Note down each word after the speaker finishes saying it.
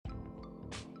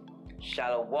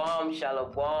Shalom,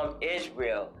 shalom,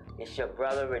 Israel. It's your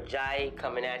brother Rajai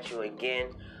coming at you again,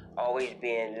 always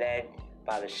being led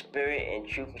by the Spirit in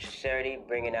truth and sincerity,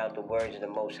 bringing out the words of the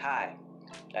Most High.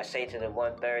 I say to the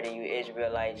 1/3 of you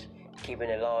Israelites, keeping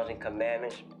the laws and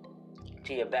commandments,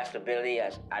 to your best ability,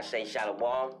 I say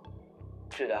shalom.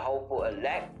 To the hopeful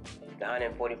elect, the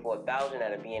 144,000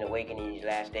 that are being awakened in these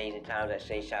last days and times, I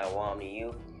say shalom to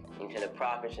you. And to the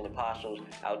prophets and apostles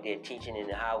out there teaching in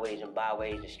the highways and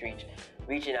byways, the streets,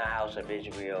 reaching our house of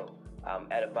Israel,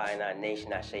 edifying our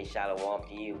nation, I say shalom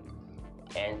to you.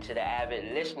 And to the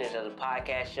avid listeners of the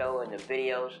podcast show and the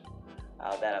videos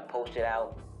that are posted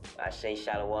out, I say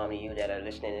shalom to you that are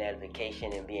listening to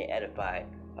edification and being edified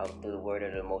through the word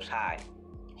of the Most High.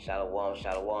 Shalom,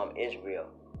 shalom, Israel.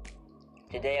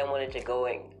 Today I wanted to go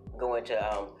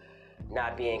into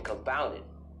not being confounded,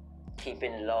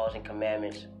 keeping the laws and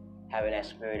commandments, having that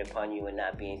spirit upon you and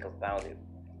not being confounded.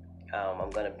 I'm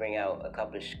going to bring out a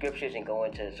couple of scriptures and go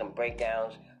into some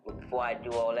breakdowns. But before I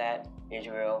do all that,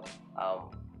 Israel,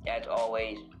 as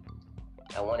always,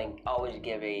 I want to always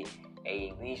give a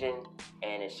reason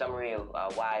and a summary of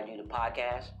why I do the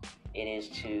podcast. It is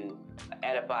to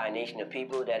edify a nation of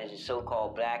people that is the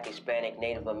so-called Black, Hispanic,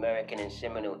 Native American, and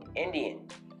Seminole Indian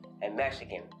and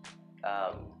Mexican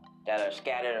that are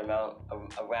scattered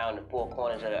around the four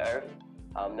corners of the earth,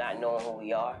 not knowing who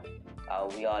we are.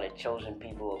 We are the chosen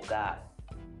people of God,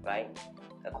 right?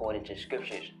 According to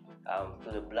scriptures,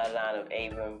 through the bloodline of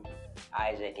Abram,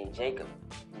 Isaac, and Jacob,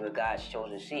 we're God's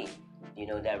chosen seed,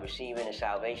 that receiving the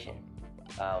salvation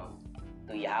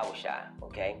through Yahushua,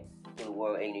 okay? Through the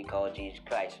world ignorantly called Jesus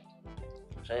Christ.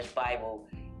 So this Bible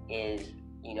is,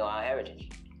 our heritage.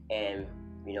 And,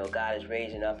 God is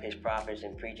raising up his prophets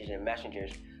and preachers and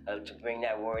messengers to bring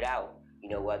that word out,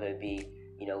 whether it be,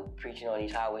 preaching on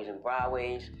these highways and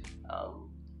byways,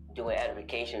 doing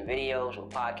edification videos or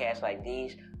podcasts like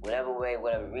these, whatever way,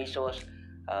 whatever resource,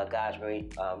 God's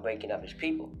breaking up his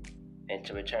people and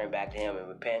to return back to him and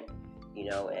repent,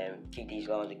 and keep these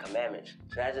laws and commandments.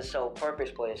 So that's the sole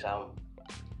purpose for this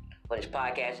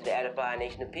podcast, is to edify a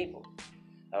nation of people.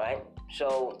 All right.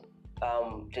 So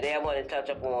today I want to touch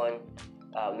up on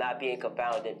not being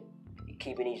confounded,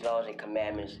 keeping these laws and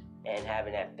commandments, and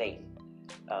having that faith.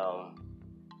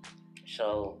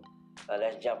 So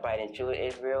let's jump right into it,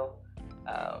 Israel.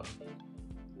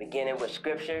 Beginning with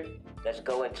scripture, let's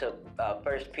go into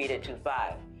 1 Peter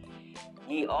 2:5.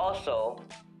 Ye also,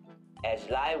 as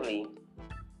lively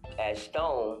as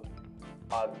stone,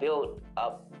 are built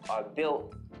up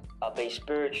a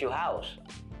spiritual house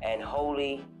and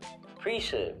holy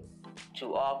priesthood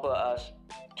to offer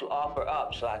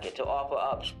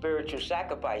up spiritual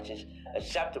sacrifices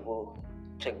acceptable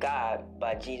to God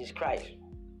by Jesus Christ.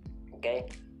 Okay?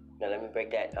 Now let me break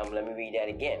that. Let me read that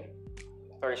again.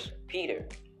 1 Peter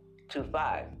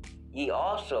 2:5. Ye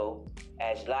also,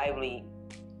 as lively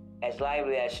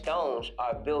as stones,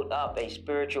 are built up a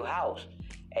spiritual house,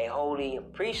 a holy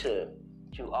priesthood,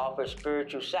 to offer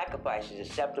spiritual sacrifices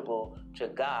acceptable to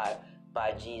God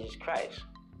by Jesus Christ.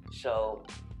 So,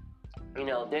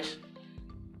 this,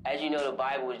 as you know, the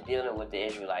Bible is dealing with the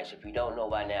Israelites. If you don't know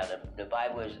by now, the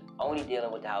Bible is only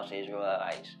dealing with the house of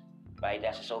Israelites, right?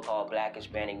 That's the so-called Black,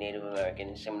 Hispanic, Native American,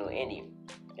 and Seminole Indian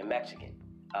and Mexican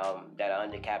that are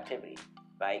under captivity,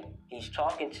 right? He's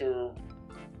talking to,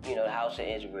 the house of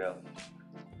Israel.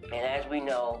 And as we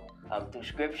know, through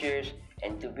scriptures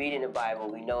and through reading the Bible,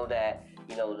 we know that,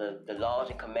 the laws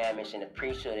and commandments and the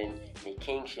priesthood and the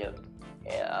kingship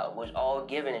was all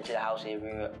given into the house of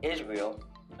Israel,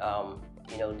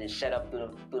 to set up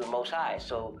through the Most High.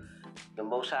 So the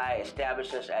Most High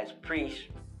established us as priests,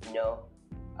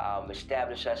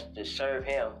 established us to serve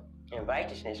him in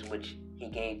righteousness, which he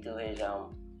gave through his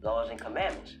laws and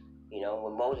commandments.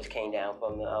 When Moses came down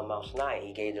from Mount Sinai,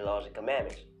 he gave the laws and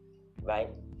commandments, right?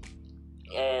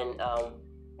 And,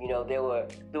 there were,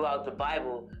 throughout the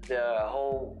Bible, there are a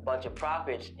whole bunch of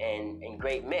prophets and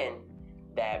great men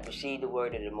that received the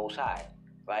word of the Most High,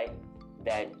 right?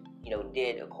 That,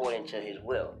 did according to his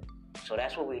will. So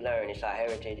that's what we learn. It's our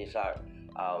heritage. It's our,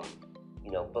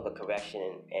 book of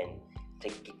correction and to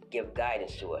give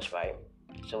guidance to us, right?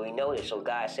 So we know this. So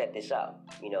God set this up,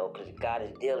 because God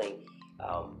is dealing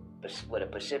with a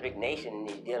Pacific nation, and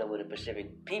he's dealing with a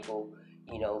Pacific people,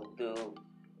 through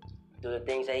the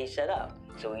things that he set up.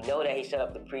 So we know that he set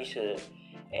up the priesthood,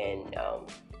 and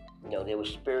there were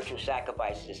spiritual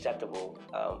sacrifices acceptable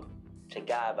to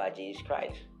God by Jesus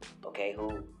Christ. Okay,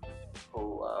 who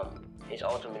is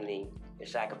ultimately the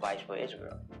sacrifice for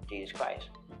Israel, Jesus Christ.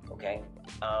 Okay,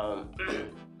 I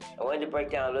wanted to break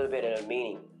down a little bit of the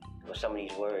meaning of some of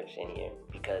these words in here,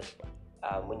 because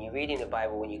when you're reading the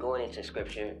Bible, when you're going into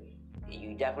scripture,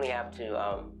 you definitely have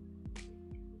to,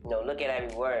 look at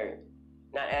every word.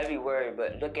 Not every word,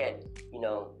 but look at,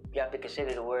 you have to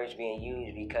consider the words being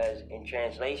used, because in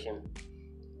translation,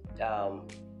 from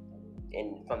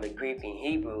the Greek and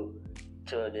Hebrew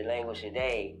to the language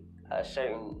today,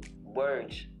 certain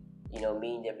words,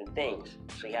 mean different things.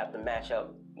 So you have to match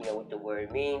up, what the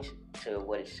word means to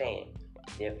what it's saying.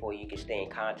 Therefore, you can stay in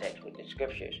context with the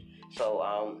scriptures. So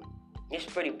it's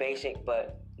pretty basic,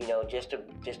 but just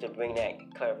to bring that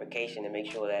clarification and make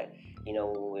sure that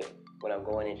when I'm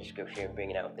going into scripture and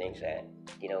bringing out things that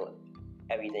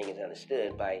everything is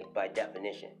understood by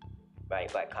definition,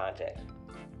 right, by context.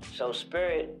 So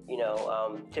spirit,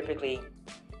 typically,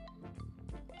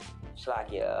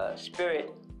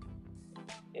 spirit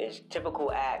is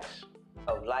typical acts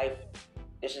of life.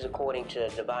 This is according to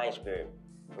divine spirit.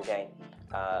 Okay,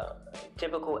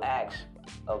 typical acts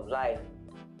of life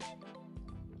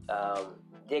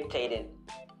dictated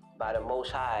by the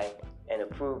Most High and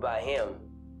approved by Him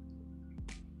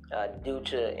due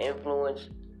to influence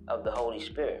of the Holy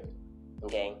Spirit.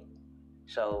 Okay,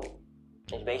 so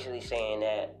it's basically saying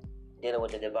that dealing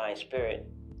with the divine spirit,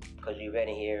 because we read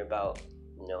in here about,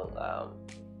 we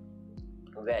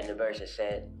read in the verse that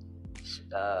said,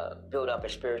 build up a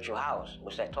spiritual house.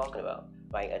 What's that talking about?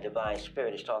 Right, a divine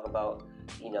spirit is talking about,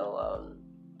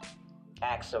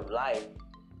 acts of life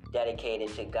dedicated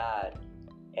to God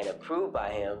and approved by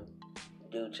Him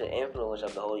due to influence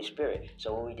of the Holy Spirit.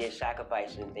 So when we did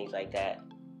sacrifices and things like that,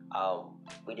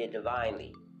 we did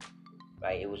divinely,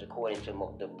 right? It was according to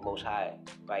the Most High,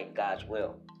 right? God's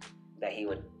will that He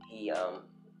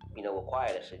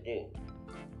required us to do.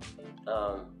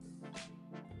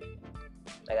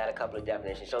 I got a couple of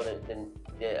definitions. So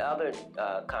the other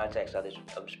context of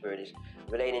spirit is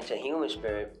relating to human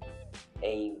spirit,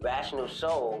 a rational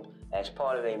soul as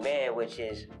part of a man, which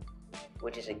is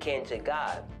akin to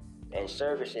God, and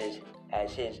services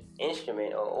as His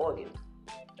instrument or organ,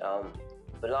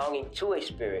 belonging to a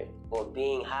spirit or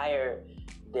being higher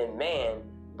than man,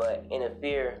 but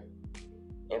inferior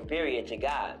to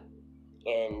God.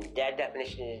 And that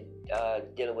definition is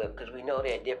dealing with, because we know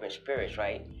there are different spirits,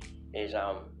 right? There's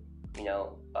the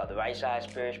right side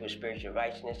spirits with spiritual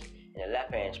righteousness, and the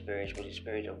left hand spirits with the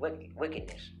spirit of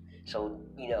wickedness. So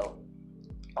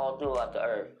all throughout the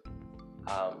earth,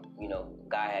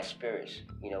 God has spirits,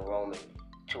 roaming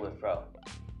to and fro.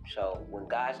 So when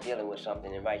God's dealing with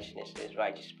something in righteousness, there's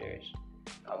righteous spirits.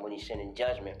 When He's sending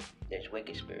judgment, there's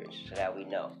wicked spirits, so that we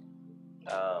know.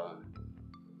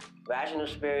 Rational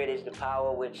spirit is the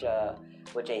power which a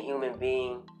human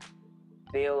being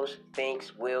feels,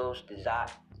 thinks, wills,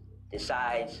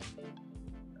 decides,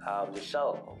 the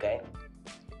soul, okay?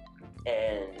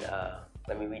 And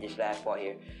let me read this last part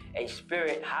here. A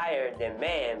spirit higher than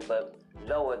man, but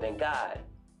lower than God,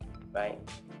 right?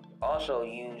 Also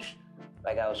used,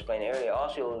 like I was explaining earlier,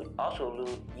 also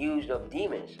used of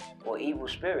demons or evil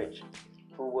spirits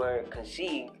who were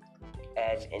conceived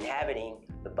as inhabiting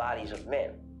the bodies of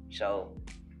men. So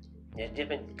there's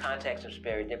different contexts of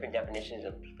spirit, different definitions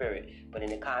of spirit, but in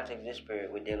the context of this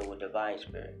spirit, we're dealing with divine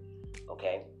spirit.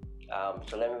 Okay,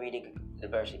 so let me read the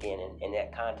verse again in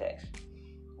that context.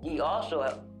 Ye also,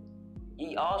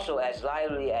 as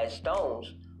lively as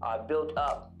stones, are built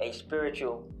up a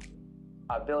spiritual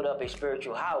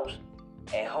house,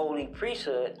 a holy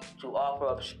priesthood, to offer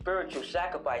up spiritual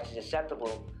sacrifices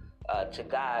acceptable to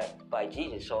God by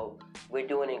Jesus. So we're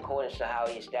doing in accordance to how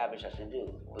He established us to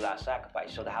do with our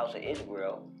sacrifice. So the house of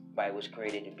Israel, right, was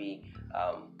created to be,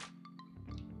 a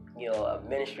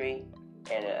ministry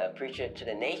and a preacher to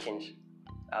the nations,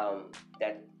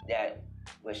 that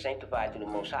were sanctified through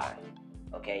the Most High.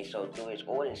 Okay, so through His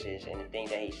ordinances and the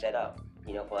things that He set up,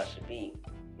 for us to be,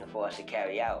 and for us to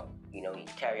carry out, He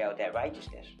carry out that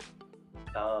righteousness.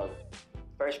 1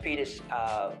 Peter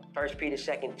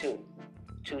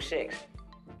 2:6,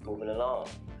 moving along.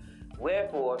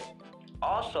 Wherefore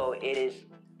also it is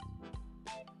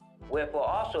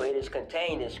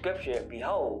contained in Scripture,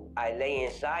 behold, I lay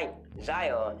in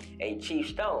Zion a chief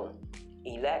stone,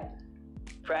 elect,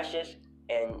 precious,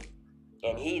 and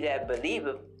he that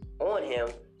believeth on Him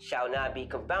shall not be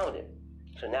confounded.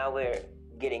 So now we're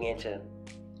getting into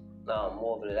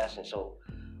more of the lesson. So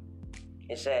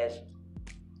it says,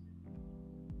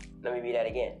 let me read that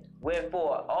again.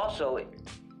 Wherefore also it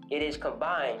is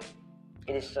contained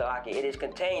in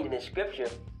the Scripture,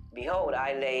 behold,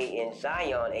 I lay in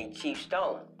Zion a chief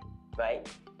stone, right?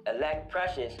 Elect,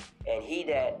 precious, and he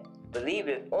that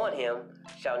believeth on Him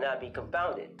shall not be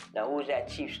confounded. Now, who is that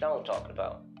chief stone talking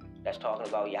about? That's talking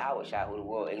about Yahweh Shai, who the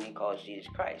world ignorantly calls Jesus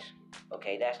Christ.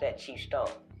 Okay, that's that chief stone.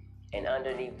 And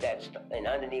underneath that, and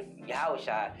underneath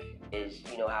Yahushua is,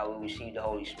 how we receive the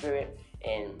Holy Spirit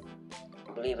and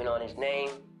believing on His name,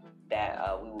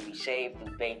 that we will be saved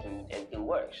through faith and through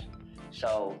works.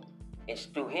 So it's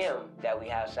through Him that we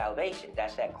have salvation.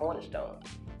 That's that cornerstone.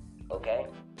 Okay?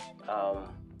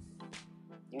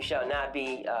 You shall not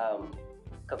be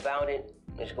confounded.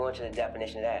 Let's go into the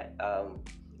definition of that.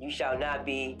 You shall not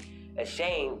be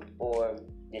ashamed or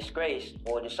disgraced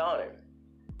or dishonored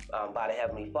by the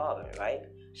Heavenly Father, right?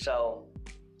 So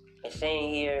it's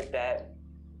saying here that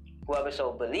whoever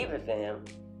so believeth in Him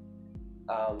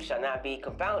shall not be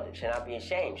confounded, shall not be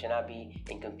ashamed, shall not be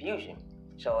in confusion.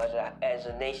 So as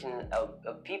a nation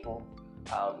of people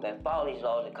that follow these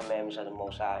laws and commandments of the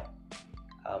Most High,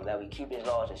 that we keep His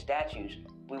laws and statutes,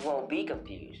 we won't be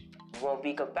confused. We won't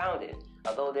be confounded.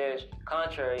 Although there's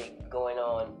contrary going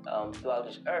on throughout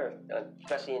this earth,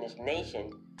 especially in this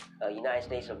nation, United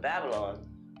States of Babylon,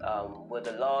 where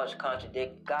the laws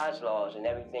contradict God's laws, and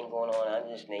everything going on under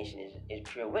this nation is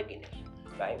pure wickedness,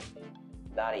 right?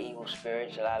 A lot of evil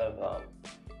spirits, a lot of,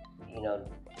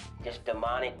 just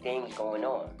demonic things going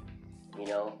on,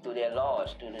 through their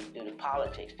laws, through the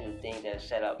politics, through the things that are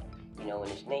set up, in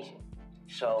this nation.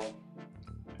 So,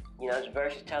 this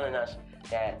verse is telling us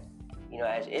that,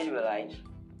 as Israelites,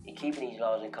 in keeping these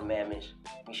laws and commandments,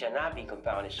 we shall not be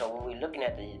confounded. So when we're looking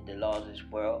at the laws of this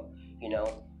world,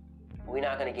 we're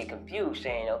not going to get confused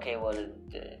saying, okay, well,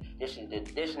 this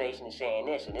nation is saying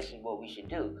this, and this is what we should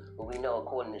do. But we know,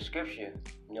 according to Scripture,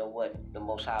 what the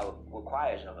Most High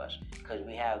requires of us, because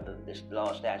we have this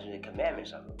law, statutes, and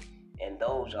commandments of Him, and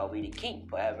those are we to keep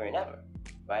forever and ever,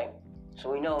 right?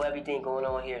 So we know everything going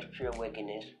on here is pure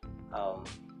wickedness,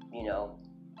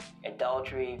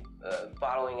 adultery,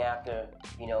 following after,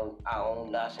 our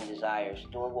own lusts and desires,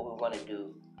 doing what we want to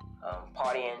do,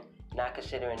 partying, not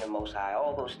considering the Most High.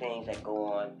 All those things that go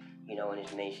on, in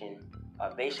this nation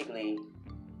are basically,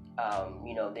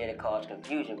 there to cause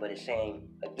confusion. But it's saying,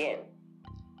 again,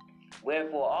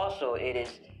 wherefore also it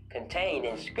is contained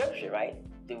in Scripture, right?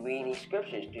 Through reading these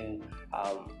Scriptures, through,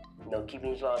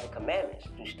 keeping these laws and commandments,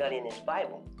 through studying this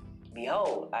Bible.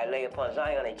 Behold, I lay upon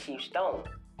Zion a chief stone,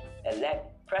 elect,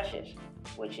 precious,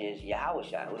 which is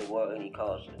Yahushua, who the world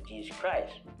calls Jesus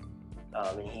Christ,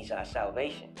 and He's our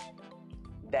salvation.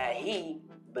 That he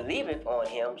believeth on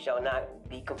Him shall not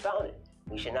be confounded.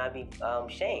 We should not be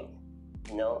shamed,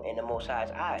 in the Most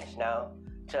High's eyes. Now,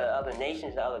 to other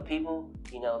nations, to other people,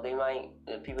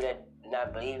 the people that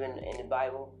not believe in the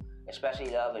Bible, especially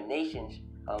the other nations,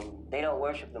 they don't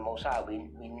worship the Most High.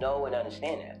 We know and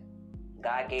understand that.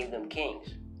 God gave them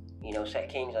kings, set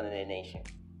kings under their nation.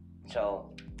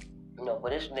 So, for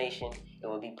this nation, it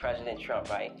will be President Trump,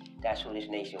 right? That's who this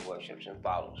nation worships and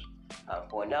follows.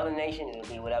 For another nation, it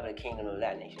will be whatever the kingdom of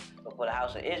that nation. But for the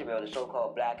house of Israel, the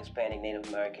so-called Black, Hispanic, Native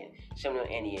American, Seminole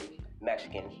Indians,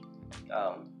 Mexicans,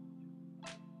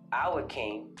 our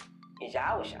king is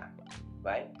Yahushua,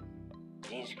 right?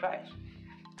 Jesus Christ,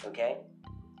 okay?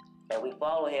 And we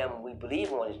follow Him, we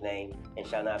believe on His name, and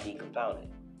shall not be confounded.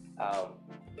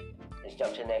 Let's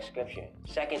jump to the next scripture.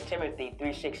 2 Timothy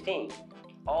 3:16.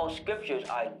 All scriptures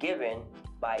are given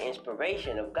by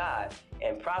inspiration of God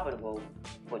and profitable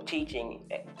for teaching,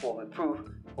 for reproof,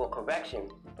 for correction,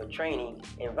 for training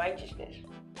in righteousness.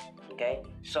 Okay?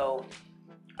 So,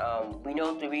 we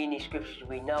know through reading these scriptures,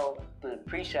 we know through the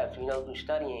precepts, we know through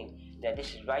studying that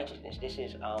this is righteousness, this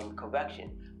is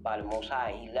correction by the Most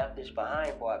High. He left this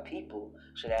behind for our people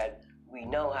so that we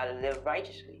know how to live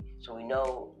righteously. So we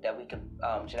know that we can,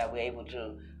 so that we're able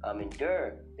to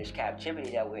endure this captivity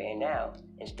that we're in now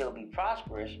and still be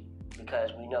prosperous,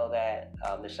 because we know that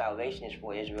the salvation is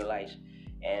for Israelites.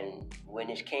 And when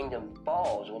this kingdom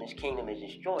falls, when this kingdom is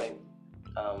destroyed,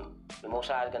 the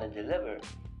Most High is going to deliver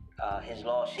His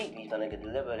lost sheep. He's going to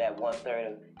deliver that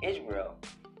 1/3 of Israel.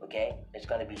 Okay, it's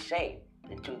going to be saved.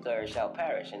 The 2/3 shall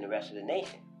perish, and the rest of the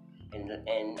nation.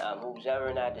 And who's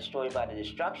ever not destroyed by the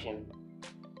destruction,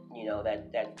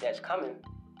 that's coming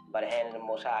by the hand of the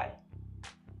Most High.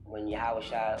 When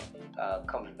Yahushua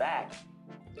comes back,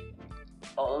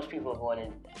 all those people are going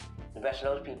in, the rest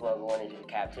of those people are going into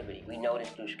captivity. We know this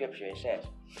through Scripture, it says.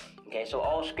 Okay, so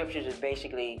all Scriptures is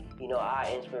basically, our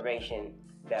inspiration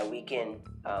that we can,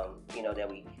 that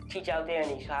we teach out there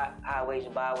in these highways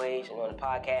and byways and on the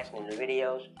podcast and in the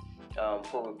videos,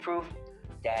 for reproof,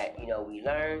 that, we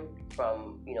learn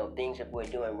from, things that we're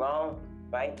doing wrong,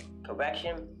 right?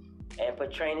 Correction, and for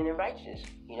training in righteousness.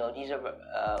 These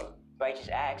are righteous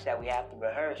acts that we have to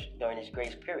rehearse during this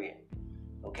grace period.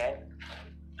 Okay?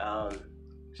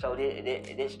 So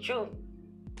this truth,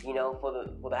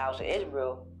 for the house of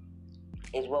Israel,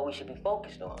 is what we should be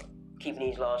focused on. Keeping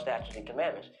these laws, statutes, and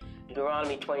commandments.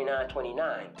 Deuteronomy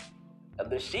 29:29.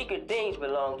 The secret things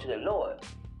belong to the Lord,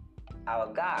 our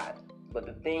God, but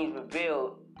the things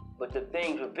revealed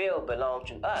belong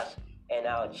to us and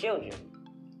our children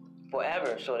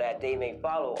forever, so that they may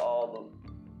follow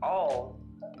all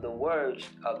the words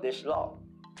of this law.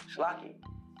 Slaki,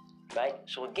 right?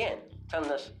 So again,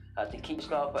 telling us to keep this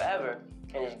law forever,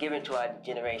 and it's given to our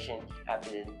generation after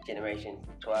the generation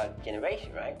to our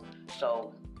generation, right?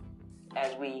 So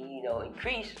as we,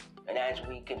 increase and as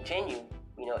we continue,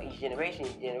 each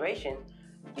generation,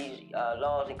 these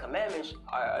laws and commandments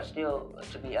are still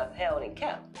to be upheld and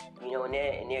kept, and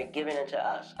they're given unto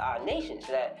us, our nation,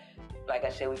 so that, like I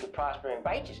said, we could prosper in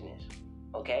righteousness.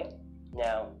 Okay?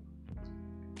 Now,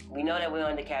 we know that we're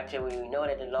under captivity. We know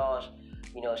that the laws,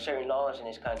 certain laws in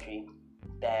this country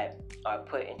that are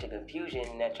put into confusion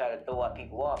and that try to throw our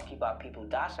people off, keep our people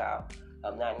docile,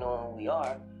 of not knowing who we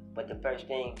are. But the first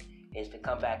thing is to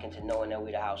come back into knowing that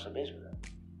we're the house of Israel.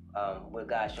 We're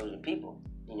God's chosen people,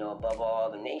 above all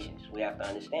the nations. We have to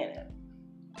understand that.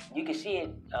 You can see it,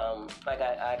 like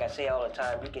I say all the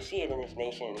time, you can see it in this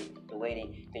nation, the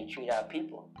way they treat our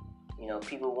people.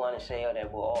 People want to say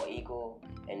that we're all equal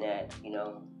and that,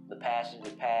 the past is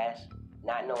the past,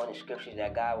 not knowing the scriptures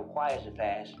that God requires the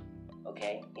past,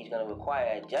 okay? He's going to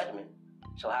require a judgment.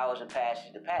 So how is the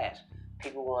past the past?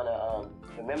 People want to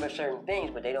remember certain things,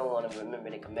 but they don't want to remember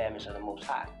the commandments of the Most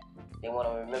High. They want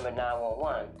to remember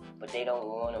 911, but they don't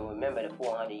want to remember the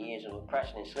 400 years of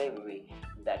oppression and slavery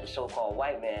that the so-called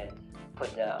white man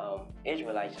put the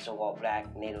Israelites, the so-called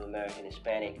black, Native American,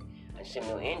 Hispanic, and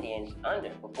Seminole Indians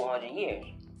under for 400 years.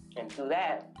 And through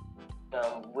that,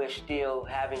 we're still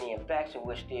having the effects, and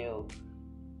we're still,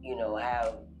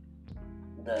 have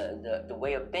the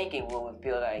way of thinking where we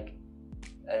feel like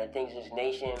the things of this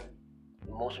nation,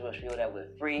 most of us feel that we're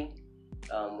free.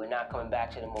 We're not coming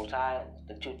back to the Most High.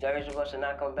 The 2/3 of us are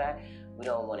not coming back. We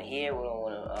don't want to hear. We don't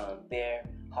want to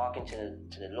hearken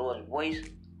to the Lord's voice.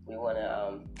 We want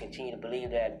to continue to believe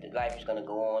that life is going to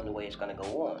go on the way it's going to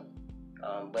go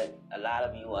on. But a lot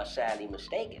of you are sadly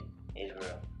mistaken,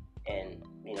 Israel. And,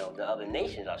 the other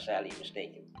nations are sadly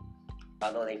mistaken.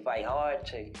 Although they fight hard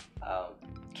to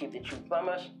keep the truth from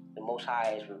us, the Most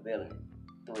High is revealing it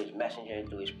through His messenger,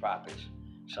 through His prophets.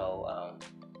 So,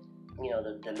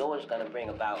 the Lord is going to bring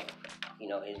about,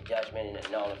 His judgment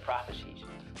and all the prophecies.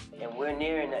 And we're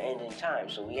nearing the end of time,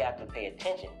 so we have to pay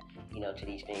attention, to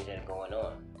these things that are going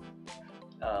on.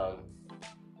 So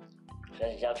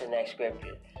let's jump to the next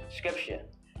scripture.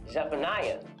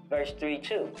 Zephaniah, verse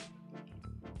 3:2.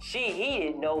 She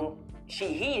heeded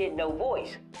no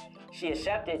voice. She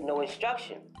accepted no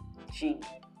instruction.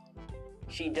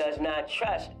 She does not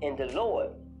trust in the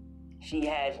Lord. She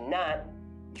has not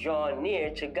drawn near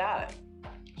to God.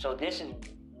 So this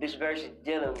verse is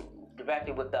dealing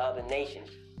directly with the other nations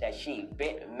that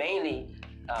mainly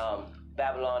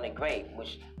Babylon the Great,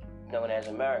 which is known as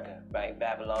America, right?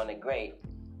 Babylon the Great,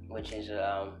 which is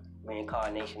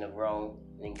reincarnation of Rome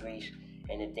and Greece,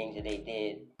 and the things that they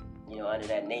did, under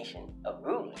that nation of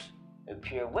rulers, of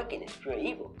pure wickedness, pure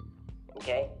evil.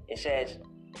 Okay? It says,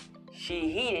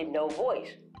 she heeded no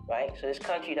voice, right? So this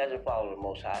country doesn't follow the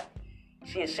Most High.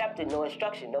 She accepted no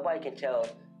instruction. Nobody can tell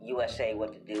USA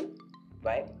what to do,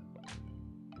 right?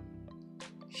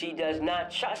 She does not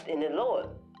trust in the Lord.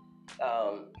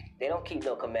 They don't keep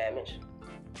no commandments.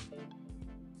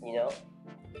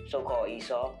 So-called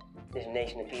Esau, this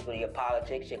nation of people, your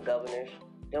politics, your governors,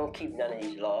 they don't keep none of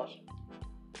these laws.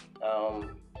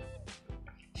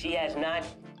 She has not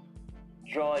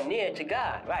drawn near to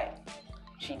God, right?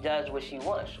 She does what she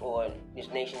wants, or this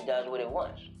nation does what it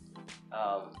wants.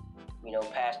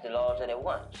 Pass the laws that it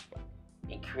wants.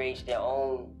 It creates their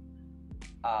own,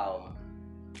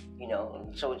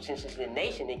 so since it's the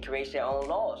nation, it creates their own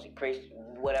laws. It creates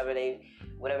whatever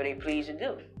they please to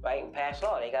do, right? And pass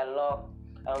law. They got a law,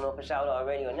 I don't know if it's out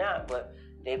already or not, but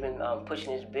they've been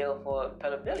pushing this bill for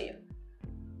pedophilia.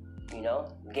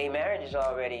 Gay marriage is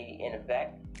already in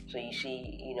effect. So you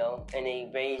see, and they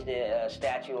raised the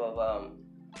statue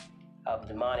of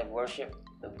demonic worship,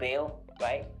 the Baal,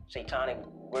 right? Satanic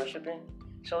worshiping.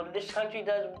 So this country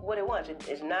does what it wants.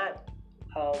 It's not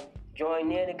drawing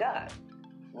near to God,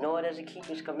 nor does it keep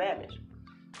His commandments.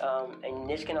 And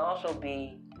this can also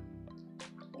be,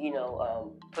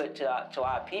 put to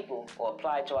our people, or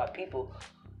applied to our people.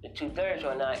 The 2/3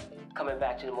 are not coming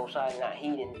back to the Most High, not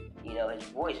heeding, His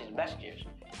voice, His messengers,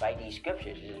 right? These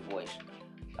scriptures is His voice.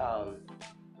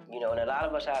 And a lot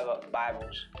of us have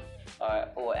Bibles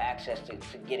or access to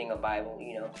getting a Bible.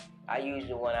 I use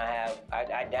the one I have.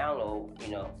 I download,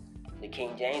 the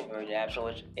King James Version app.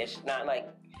 So it's not like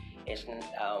it's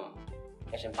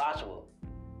impossible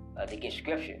to get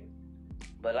scripture.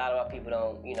 But a lot of our people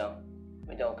don't, we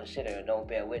don't consider or don't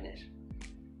bear witness.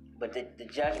 But the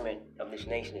judgment of this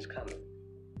nation is coming.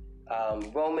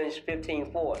 Romans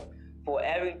 15:4. For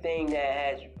everything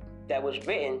that was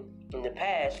written in the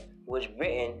past was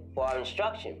written for our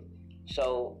instruction.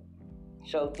 So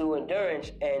through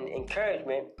endurance and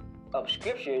encouragement of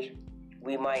scriptures,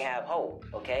 we might have hope.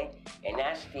 Okay, and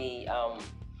that's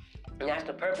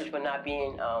the purpose for not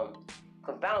being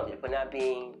confounded, for not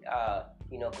being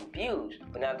confused,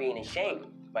 for not being ashamed,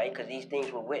 right? Because these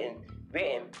things were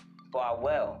written for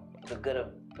our for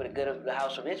the good of the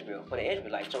house of Israel, for the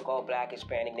Israelites, so-called Black,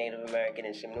 Hispanic, Native American,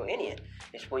 and Seminole Indian.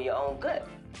 It's for your own good,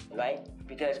 right?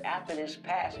 Because after this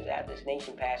passes, after this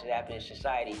nation passes, after this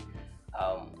society,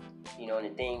 and the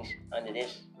things under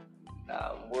this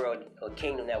world or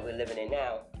kingdom that we're living in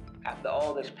now, after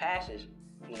all this passes,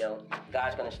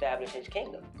 God's going to establish His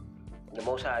kingdom. The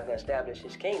Most High is going to establish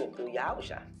His kingdom through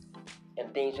Yahushua,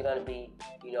 and things are going to be,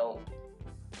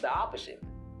 the opposite.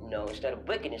 Instead of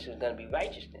wickedness, it's going to be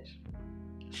righteousness.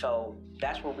 So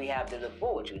that's what we have to look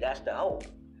forward to. That's the hope.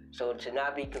 So to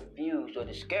not be confused or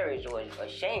discouraged or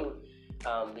ashamed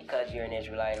because you're an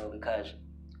Israelite or because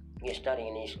you're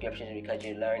studying these scriptures, because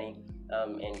you're learning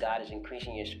and God is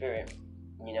increasing your spirit,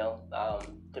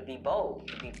 to be bold,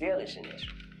 to be fearless in this.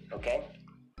 Okay?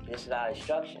 This is our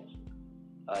instructions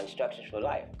for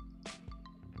life.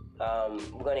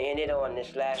 We're going to end it on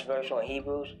this last verse on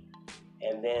Hebrews,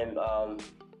 and then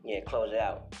close it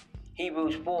out.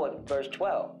 Hebrews 4, verse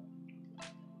 12.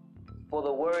 For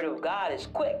the word of God is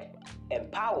quick and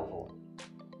powerful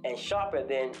and sharper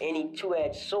than any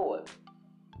two-edged sword,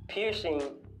 piercing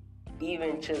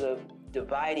even to the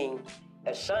dividing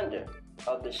asunder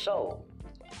of the soul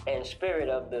and spirit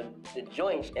of the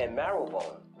joints and marrow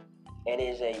bone, and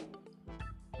is a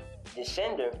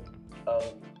descender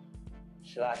of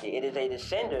it is a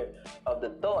descender of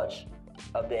the thoughts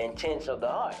of the intents of the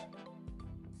heart.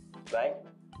 Right?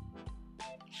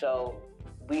 So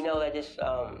we know that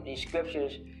these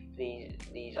scriptures, this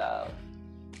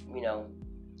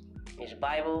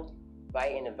Bible,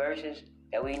 right, in the verses,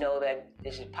 that we know that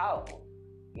this is powerful.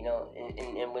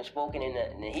 And when spoken in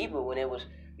the Hebrew, when it was,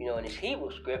 in this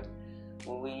Hebrew script,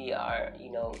 when we are,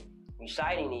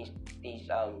 reciting these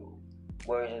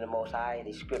words of the Most High,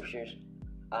 these scriptures,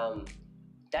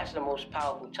 that's the most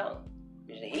powerful tongue,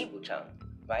 is the Hebrew tongue,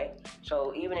 right?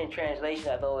 So even in translation,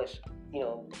 although it's,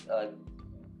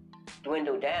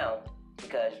 dwindled down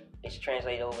because it's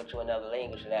translated over to another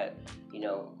language so that,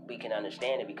 we can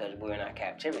understand it because we're in our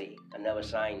captivity. Another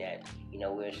sign that,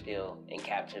 we're still in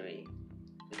captivity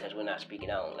because we're not speaking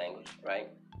our own language, right?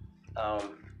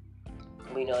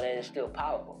 We know that it's still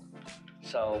powerful.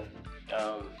 So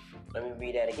let me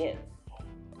read that again.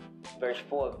 Verse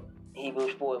 4,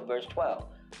 Hebrews 4, verse 12.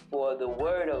 For the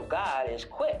word of God is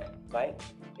quick, right?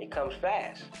 It comes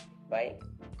fast, right?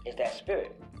 It's that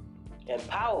spirit. And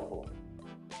powerful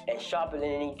and sharper than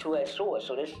any two-edged sword.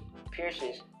 So this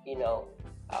pierces,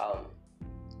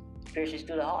 pierces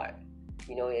through the heart.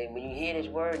 And when you hear this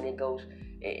word and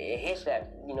it hits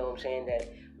that, that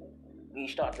you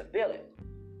start to feel it.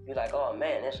 You're like, oh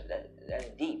man, that's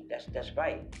deep. That's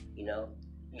right. You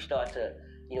start to,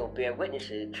 bear witness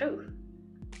to the truth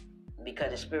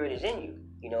because the spirit is in you.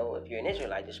 If you're an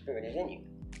Israelite, the spirit is in you.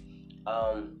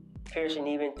 Piercing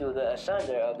even through the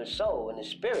asunder of the soul and the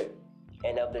spirit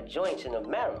and of the joints and the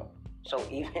marrow. So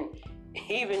even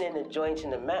in the joints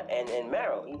and the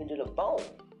marrow, even to the bone.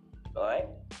 All right?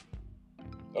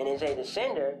 And is a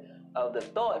descender of the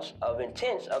thoughts of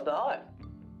intents of the heart.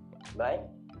 Right?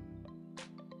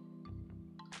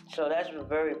 So that's a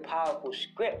very powerful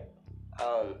script.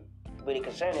 Really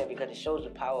concerning because it shows the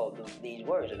power of these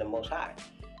words of the Most High.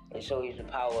 It shows the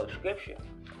power of Scripture.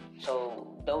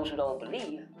 So those who don't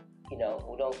believe,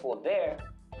 who don't forbear,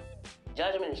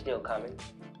 judgment is still coming.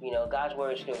 God's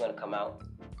word is still going to come out.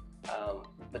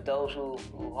 But those who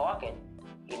hearken,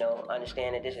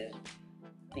 understand that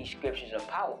these scriptures are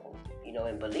powerful,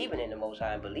 and believing in the Most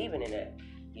High and believing in that,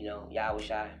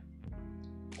 Yahushua,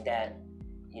 that,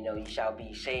 you shall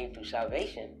be saved through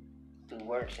salvation, through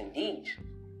works and deeds.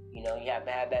 You have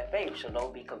to have that faith, so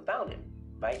don't be confounded,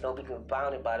 right? Don't be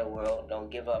confounded by the world. Don't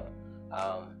give up,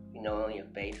 on your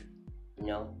faith.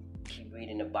 Keep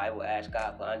reading the Bible, ask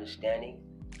God for understanding,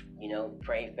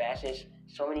 pray, fast. There's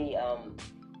so many,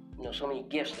 so many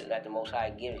gifts that the Most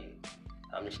High gives you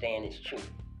to stay in His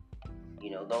truth.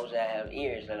 Those that have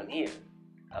ears, let them hear.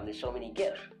 There's so many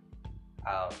gifts,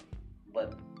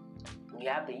 but you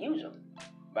have to use them,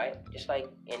 right? Just like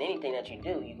in anything that you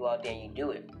do, you go out there and you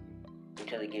do it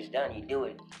until it gets done. You do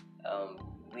it,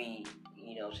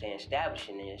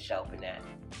 establishing yourself in that.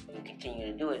 You continue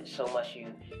to do it so much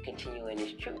you continue in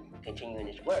this truth, continue in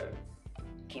this word.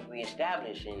 Keep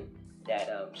reestablishing that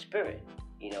spirit,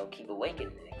 keep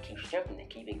awakening it, keep strengthening it,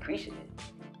 keep increasing it,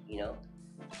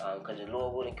 because the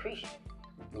Lord will increase you.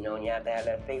 And you have to have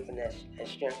that faith and that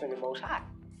strength in the Most High,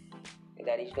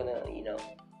 that He's gonna,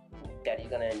 that He's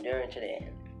gonna endure into the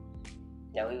end.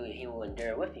 Now He will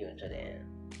endure with you until the end.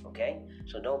 Okay,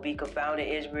 so don't be confounded,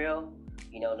 Israel.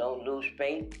 Don't lose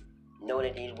faith. Know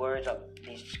that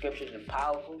these scriptures are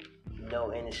powerful.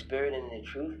 In the spirit and in the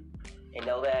truth, and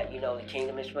know that the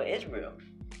kingdom is for Israel.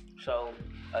 So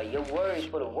your words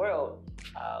for the world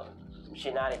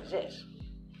should not exist,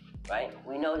 right?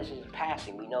 We know this is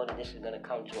passing. We know that this is going to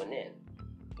come to an end.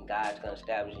 God's going to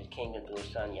establish His kingdom through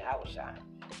His Son Yahushua.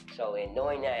 So in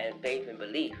knowing that in faith and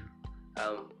belief,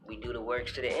 we do the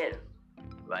works to the end,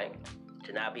 right?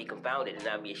 To not be confounded, to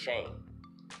not be ashamed.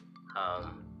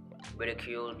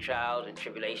 Ridicule, trials, and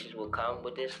tribulations will come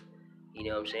with this.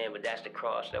 But that's the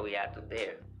cross that we have to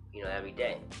bear, every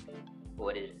day.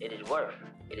 But it is worth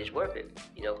it,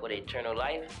 for the eternal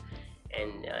life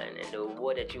and the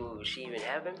reward that you will receive in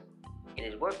heaven. It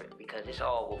is worth it because this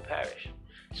all will perish.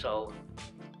 So,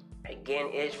 again,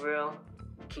 Israel,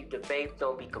 keep the faith.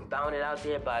 Don't be confounded out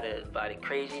there by the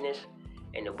craziness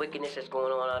and the wickedness that's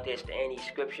going on out there. Stand these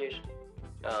scriptures.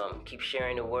 Keep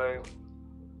sharing the word.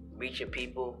 Reach your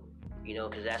people,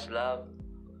 because that's love.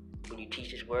 When you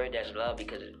teach this word, that's love,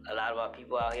 because a lot of our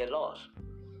people out here lost.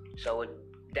 So with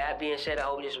that being said, I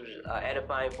hope this was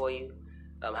edifying for you.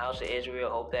 House of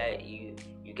Israel, hope that you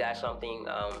got something,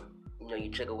 you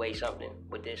took away something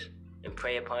with this, and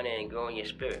pray upon it and grow in your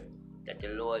spirit, that the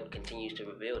Lord continues to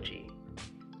reveal to you.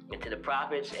 And to the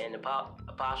prophets and the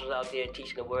apostles out there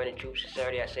teaching the word in truth,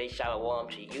 sincerity, I say shalom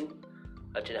to you,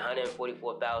 to the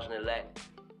 144,000 elect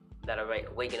that are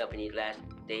waking up in these last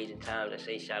days and times, I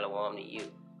say shalom to you.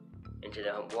 And to the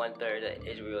 1/3 of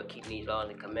Israel keeping these laws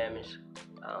and commandments,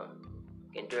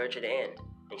 endure to the end,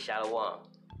 and shalom.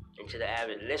 And to the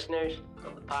avid listeners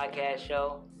of the podcast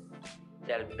show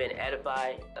that have been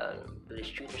edified through this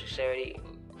truth and sincerity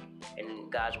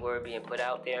and God's word being put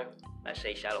out there, I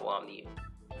say shalom to you.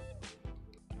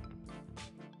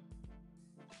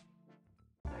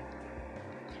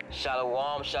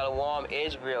 Shalom, shalom,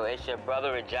 Israel. It's your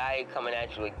brother Rajai coming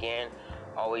at you again,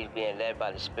 always being led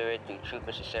by the Spirit through truth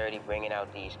and sincerity, bringing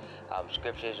out these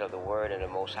scriptures of the Word of the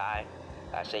Most High.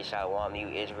 I say shalom to you,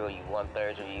 Israel, you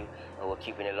 1/3 of you who are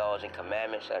keeping the laws and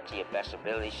commandments to your best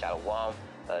ability. Shalom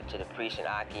to the priests and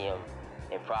Akim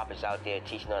and prophets out there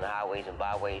teaching on the highways and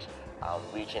byways,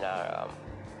 reaching our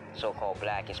so-called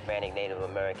Black, Hispanic, Native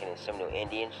American, and Seminole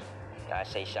Indians. I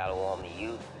say shalom to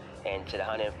you. And to the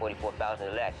 144,000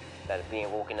 elect that are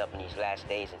being woken up in these last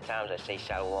days and times, I say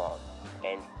shalom.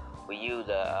 And for you,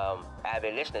 the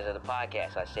avid listeners of the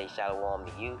podcast, I say shalom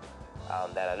to you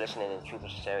that are listening in truth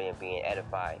and sincerity and being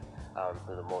edified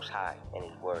through the Most High and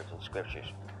His words and scriptures.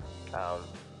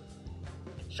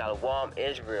 Shalom,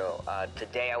 Israel.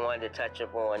 Today I wanted to touch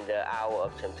upon the hour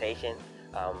of temptation,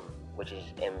 which is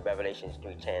in Revelations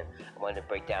 3:10. I wanted to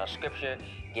break down scripture,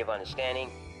 give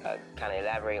understanding, kind of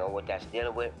elaborate on what that's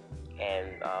dealing with,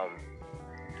 and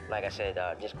like I said,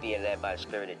 just be led by the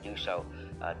Spirit to do so,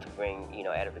 to bring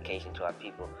edification to our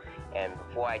people. And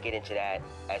before I get into that,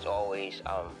 as always,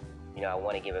 I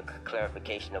want to give a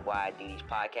clarification of why I do these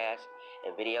podcasts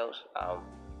and videos.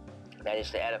 That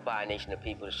is to edify a nation of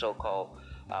people, the so-called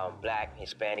Black,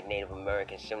 Hispanic, Native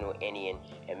American, Seminole Indian,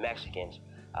 and Mexicans.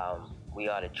 We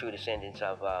are the true descendants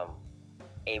of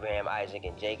Abraham, Isaac,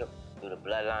 and Jacob through the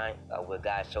bloodline. We're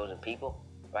God's chosen people,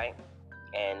 right?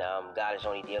 And God is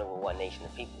only dealing with one nation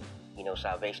of people.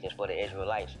 Salvation is for the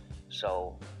Israelites.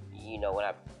 So, when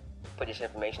I put this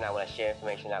information out, when I share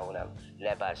information out, when I'm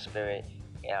led by the Spirit,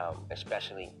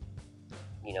 especially,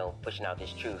 pushing out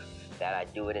this truth, that I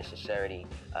do it in sincerity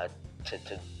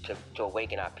to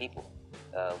awaken our people.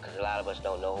 Because a lot of us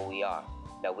don't know who we are.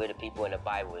 That we're the people in the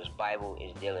Bible. This Bible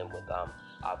is dealing with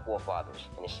our forefathers,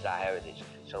 and this is our heritage.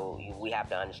 So we have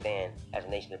to understand, as a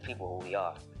nation of people, who we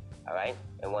are. All right?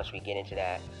 And once we get into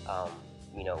that,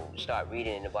 start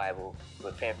reading in the Bible,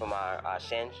 repent from our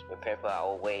sins, repent for our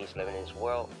old ways, living in this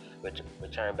world,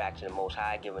 return back to the Most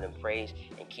High, giving Him praise,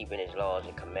 and keeping His laws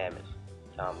and commandments.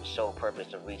 The sole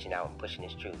purpose of reaching out and pushing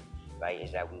this truth, right,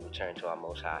 is that we return to our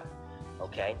Most High.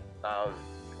 Okay?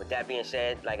 With that being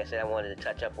said, like I said, I wanted to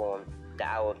touch up on the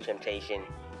hour of temptation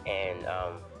and,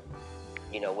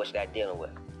 what's that dealing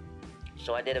with.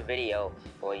 So I did a video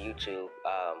on YouTube,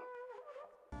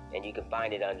 and you can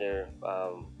find it under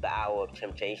the hour of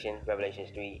temptation, Revelations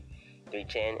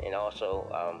 3:10, and also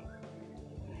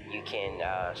you can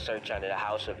search under the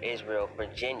House of Israel,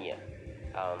 Virginia,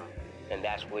 and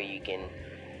that's where you can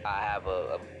have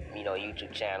a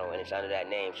YouTube channel, and it's under that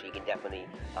name, so you can definitely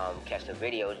catch the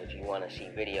videos if you want to see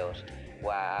videos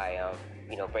where I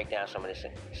break down some of the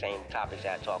same topics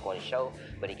that I talk on the show,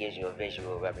 but it gives you a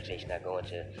visual representation. I go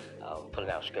into pulling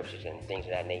out scriptures and things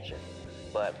of that nature.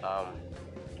 But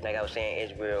like I was saying,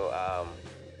 Israel,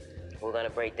 we're gonna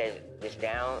break this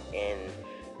down, and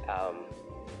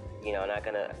I'm not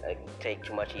gonna take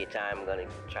too much of your time. I'm gonna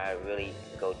try to really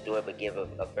go through it, but give a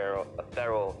thorough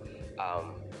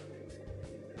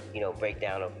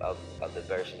breakdown of the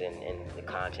verses and the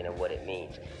content of what it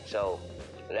means. So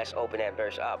let's open that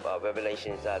verse up,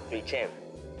 Revelations 3:10,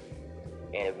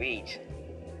 and it reads,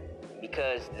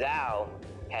 because thou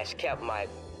hast kept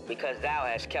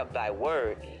thy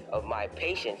word of my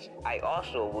patience, I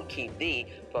also will keep thee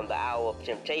from the hour of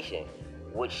temptation,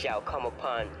 which shall come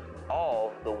upon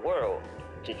all the world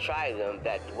to try them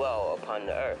that dwell upon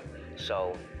the earth.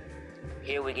 So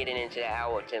here we're getting into the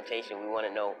hour of temptation. We want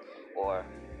to know, or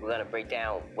we're going to break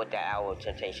down what that hour of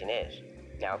temptation is.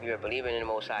 Now, if you're a believer in the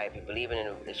Most High, if you're believing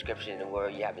in the scriptures and the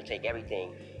word, you have to take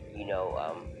everything,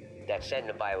 that's said in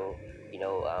the Bible,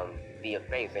 be of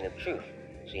faith and of truth.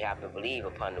 So you have to believe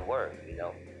upon the word,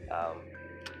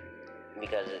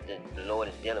 because the Lord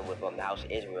is dealing with the house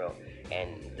of Israel,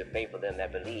 and the faith of them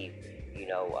that believe,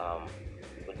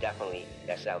 but definitely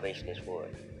that salvation is for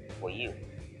you.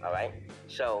 All right.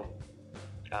 So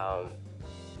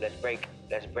let's break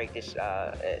this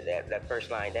that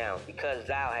first line down. Because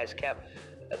thou hast kept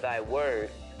thy word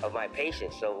of my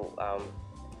patience. So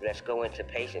let's go into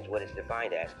patience. What it's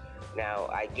defined as. Now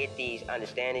I get these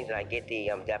understandings, and I get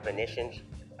the definitions,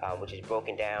 which is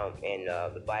broken down in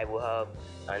the Bible Hub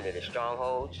under the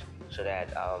strongholds, so that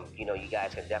you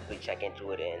guys can definitely check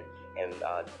into it and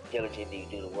diligently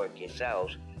do the work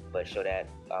yourselves, but so that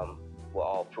we're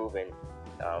all proven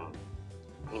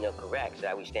correct, so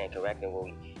that we stand correct in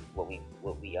what we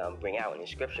bring out in the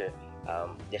scripture.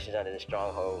 This is under the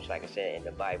strongholds, like I said, in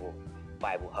the Bible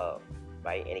Hub,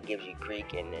 right? And it gives you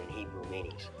Greek and Hebrew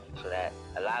meanings, so that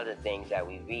a lot of the things that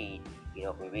we read,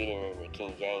 if we're reading in the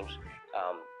King James,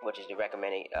 which is the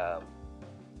recommended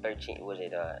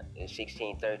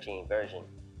 1613 version,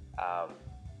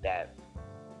 that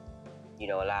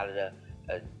a lot of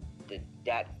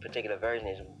that particular version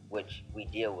is which we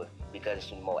deal with,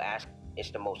 because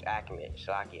it's the most accurate.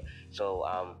 So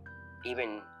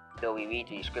even though we read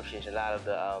these scriptures, a lot of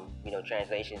the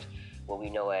translations, what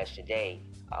we know as today,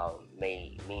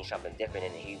 may mean something different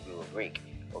in the Hebrew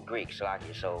or Greek. So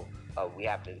we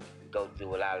have to go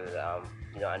through a lot of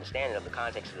the understanding of the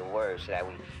context of the words, so that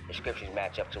the scriptures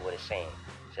match up to what it's saying,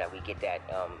 so that we get that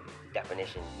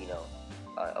definition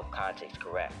of context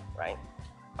correct, right?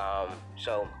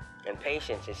 So in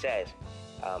patience, it says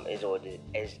is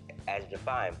as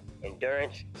defined: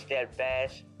 endurance,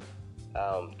 steadfast,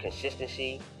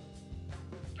 consistency,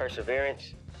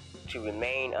 perseverance, to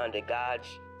remain under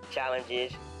God's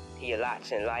challenges He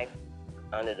allots in life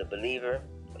under the believer,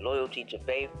 loyalty to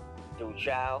faith through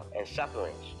trial and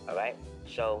sufferings. All right.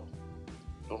 So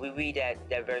when we read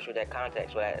that verse with that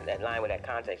context, or that line with that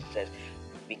context, it says,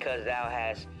 because thou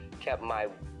hast kept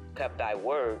thy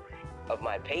word of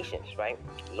my patience, right?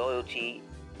 Loyalty,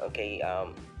 okay,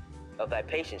 of thy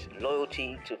patience,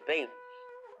 loyalty to faith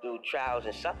through trials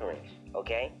and sufferings,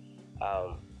 okay?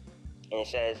 And it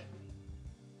says,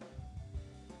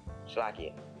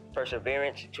 Slakia,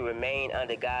 perseverance, to remain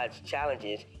under God's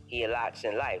challenges He allots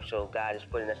in life. So God is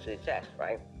putting us to the test,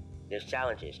 right? There's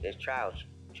challenges, there's trials,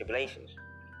 tribulations.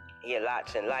 He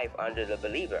allots in life under the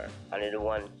believer, under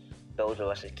those of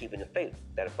us that keeping the faith,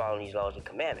 that are following these laws and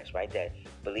commandments, right? That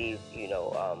believe,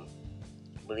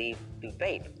 believe through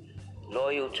faith,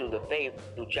 loyal to the faith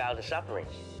through trials and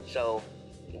sufferings. So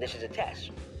this is a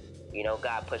test.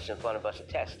 God puts in front of us a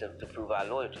test to prove our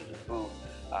loyalty, to prove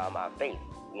our faith,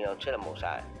 to the Most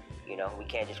High. We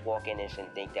can't just walk in this and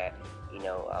think that,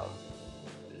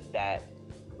 that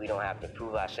we don't have to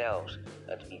prove ourselves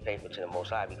to be faithful to the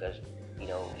Most High, because, you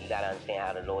got to understand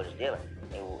how the Lord is dealing.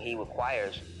 And He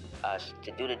requires us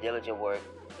to do the diligent work,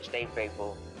 to stay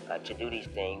faithful, to do these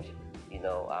things,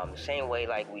 the same way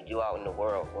like we do out in the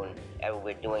world whenever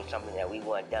we're doing something that we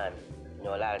want done. A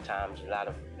lot of times, a lot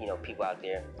of, people out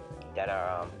there that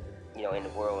are, in the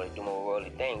world doing worldly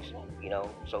things,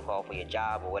 so-called for your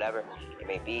job or whatever it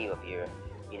may be, or if you're,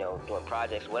 doing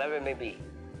projects, whatever it may be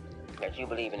that you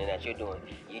believe in and that you do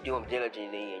them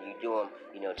diligently, and you do them,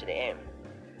 to the end,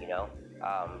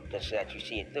 so that you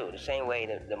see it through. The same way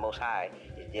that the Most High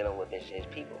is dealing with his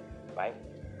people, right?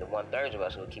 The 1/3 of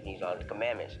us who are keeping these all the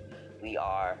commandments. We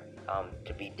are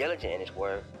to be diligent in His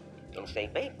word, and stay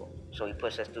faithful. So he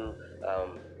puts us through,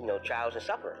 trials and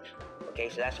sufferings. Okay,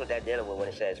 so that's what they're dealing with when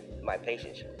it says my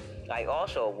patience. I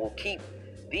also will keep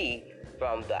thee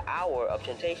from the hour of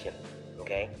temptation.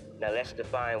 Okay, now let's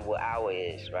define what hour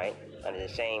is, right? Under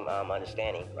the same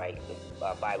understanding, right?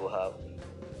 The Bible Hub,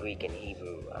 Greek and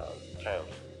Hebrew terms.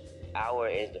 Hour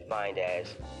is defined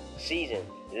as season,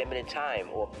 limited time,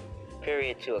 or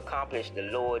period to accomplish the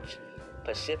Lord's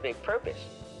specific purpose.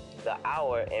 The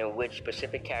hour in which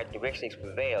specific characteristics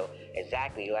prevail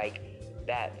exactly like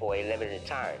that for a limited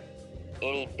time.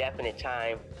 Any definite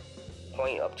time,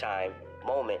 point of time,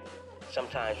 moment,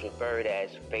 sometimes referred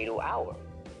as fatal hour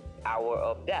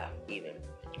of death even.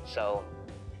 So,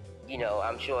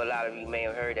 I'm sure a lot of you may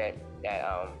have heard that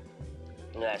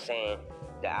saying,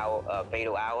 the hour,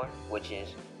 fatal hour, which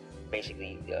is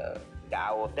basically the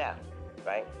hour of death,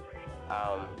 right?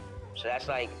 So that's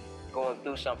like going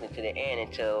through something to the end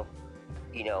until,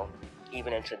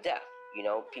 even until death.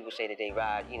 People say that they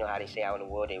ride, how they say out in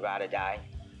the world, they ride or die,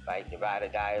 right? The ride or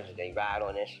diers, they ride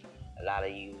on this. A lot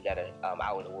of you that are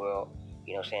out in the world,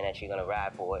 saying that you're going to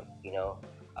ride for it,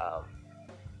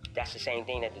 that's the same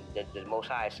thing that the Most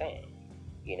High is saying,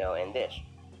 in this,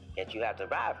 that you have to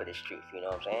ride for this truth, you know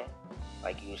what I'm saying?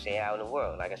 Like you say out in the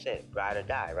world, like I said, ride or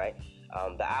die, right?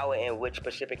 The hour in which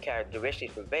specific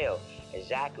characteristics prevail,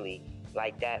 exactly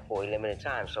like that for a limited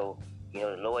time. So,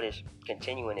 the Lord is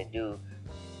continuing to do,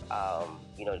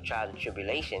 the trials and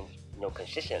tribulations,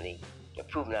 consistently,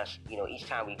 improving us, each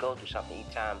time we go through something,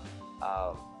 each time,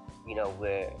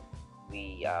 where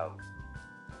we,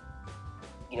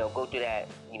 go through that,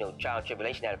 trial and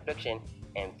tribulation, that affliction,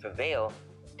 and prevail,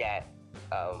 that,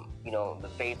 the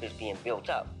faith is being built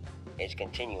up. It's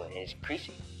continuing, it's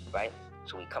increasing, right?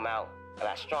 So we come out a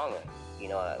lot stronger,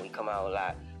 we come out a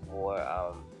lot more,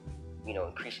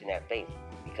 increasing that faith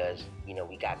because,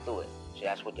 we got through it. So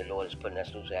that's what the Lord is putting us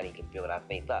through so that he can build our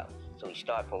faith up. So we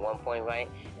start from one point, right?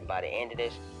 And by the end of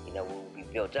this, we'll be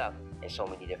built up in so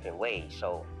many different ways.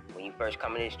 So when you first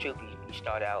come into this truth, you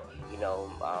start out, you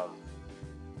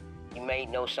may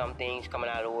know some things coming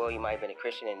out of the world. You might have been a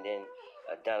Christian and then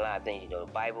done a lot of things, the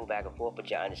Bible back and forth, but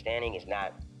your understanding is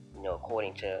not,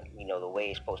 according to, the way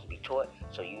it's supposed to be taught.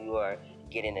 So you are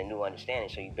getting a new understanding.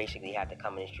 So you basically have to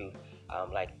come in this truth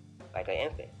like an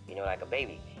infant, like a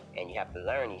baby. And you have to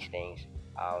learn these things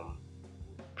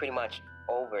pretty much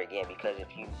over again, because if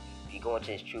you go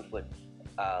into this truth with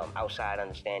outside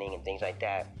understanding and things like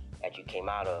that you came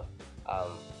out of,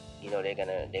 they're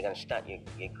gonna stunt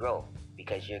your growth,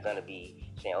 because you're gonna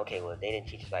be saying, okay, well, they didn't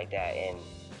teach us like that, and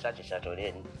such or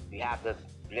didn't. You have to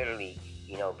literally,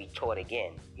 be taught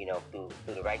again, through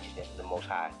the righteousness of the Most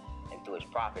High and through His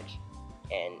prophets,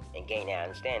 and gain that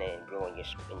understanding and grow in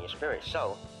your spirit.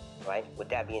 So, right. With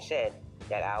that being said,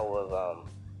 that hour of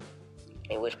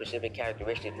in which specific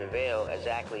characteristics prevail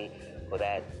exactly for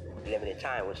that limited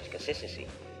time, which is consistency,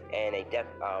 and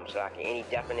any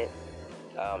definite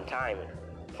time,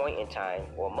 point in time,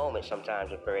 or moment,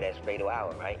 sometimes referred as fatal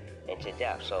hour, right, into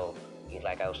death. So,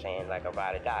 like I was saying, like a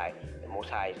ride or die, the Most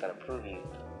High is going to prove you,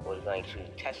 or is going to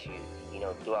test you,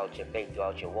 throughout your faith,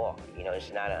 throughout your walk.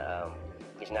 It's not a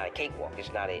cakewalk.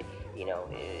 It's not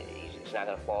it's not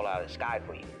going to fall out of the sky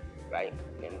for you, right?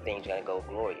 And things are going to go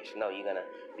glorious. No, you're going to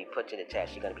be put to the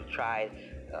test. You're going to be tried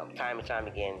time and time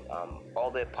again.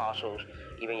 All the apostles,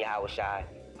 even Yahushua,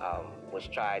 was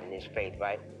tried in his faith,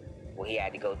 right? Well, he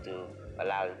had to go through a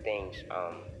lot of things,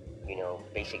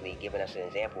 basically giving us an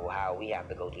example of how we have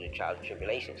to go through the trials and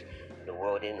tribulations. The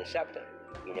world didn't accept them,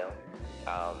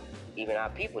 even our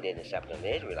people didn't accept them,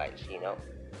 the Israelites,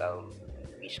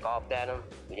 we scoffed at them,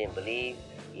 we didn't believe,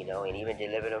 and even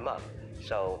delivered them up.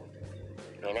 So,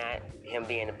 and that, him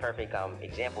being the perfect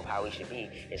example of how we should be,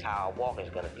 is how our walk is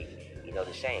going to be,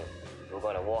 the same. We're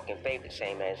going to walk in faith the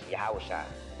same as Yahushua,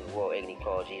 the world ignorantly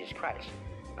called Jesus Christ,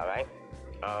 all right?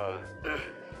 So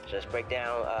let's break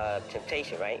down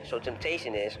temptation, right? So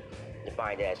temptation is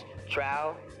defined as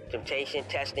trial, temptation,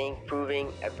 testing,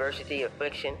 proving, adversity,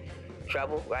 affliction,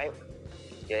 trouble, right?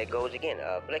 There it goes again,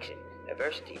 affliction,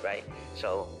 adversity, right?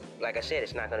 So, like I said,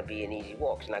 it's not going to be an easy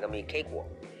walk. It's not going to be a cakewalk.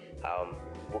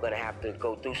 We're going to have to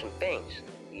go through some things,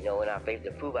 in our faith,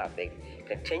 to prove our faith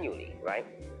continually, right?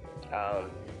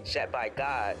 Set by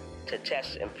God to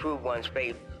test and prove one's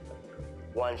faith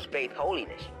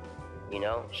holiness,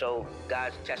 So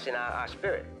God's testing our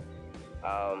spirit.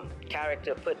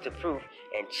 Character put to proof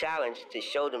and challenged to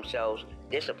show themselves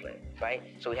disciplined, right?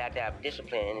 So we have to have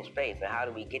discipline in His faith. And how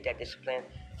do we get that discipline?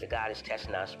 So God is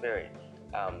testing our spirit.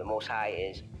 The Most High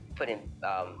is putting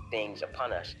things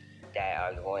upon us that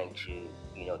are going to,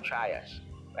 try us,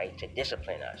 right? To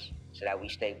discipline us, so that we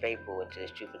stay faithful into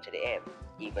this truth unto the end,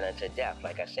 even unto death,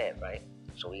 like I said, right?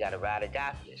 So we got to ride or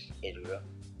die for this, Israel.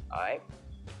 All right?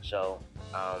 So,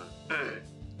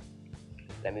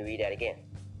 let me read that again.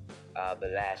 The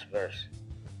last verse.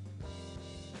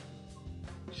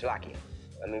 Salakia.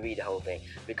 Let me read the whole thing.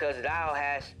 Because thou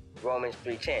hast, Romans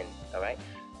 3:10, all right?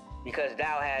 Because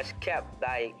thou hast kept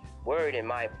thy word in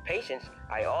my patience,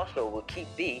 I also will keep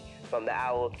thee from the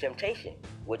hour of temptation,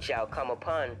 which shall come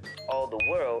upon all the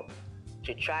world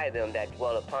to try them that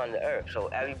dwell upon the earth. So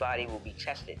everybody will be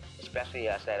tested, especially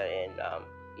us that are in,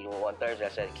 1 Thursday I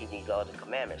said to keep these laws and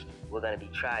commandments. We're going to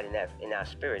be tried in our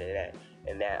spirit,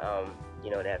 in that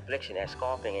that affliction, that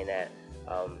scoffing, and that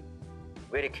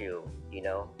ridicule,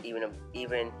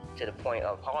 even to the point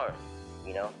of harm.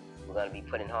 We're going to be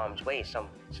put in harm's way in some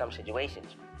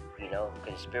situations,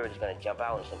 because the spirit is going to jump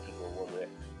out on some people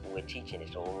when we're teaching it.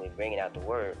 So when we're bringing out the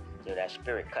word, that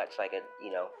spirit cuts like it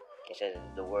says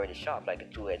the word is sharp like a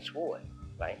two-edged sword,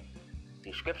 right?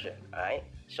 Through scripture, all right?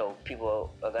 So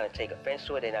people are going to take offense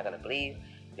to it. They're not going to believe.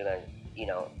 They're going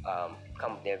to,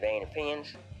 come with their vain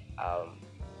opinions.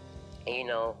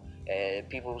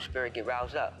 People's spirit get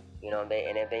roused up,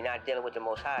 and if they're not dealing with the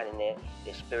Most High, then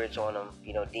their spirits on them,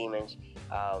 demons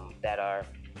that are,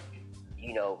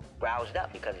 roused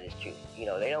up because of this truth. They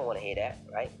don't want to hear that,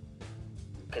 right?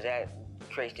 Because that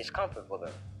creates discomfort for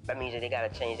them. That means that they got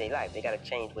to change their life. They got to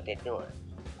change what they're doing.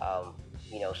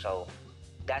 So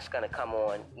that's going to come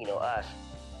on, us,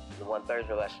 the 1/3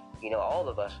 of us, all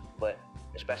of us, but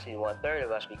especially the 1/3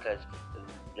 of us, because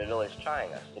the Lord is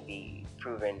trying us to be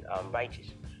proven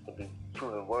righteous, to be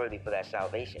proven worthy for that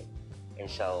salvation. And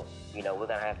so, we're going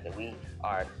to have to, we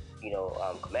are,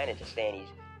 commanded to stand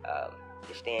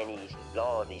these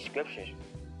laws, these scriptures,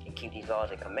 and keep these laws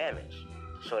and commandments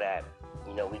so that,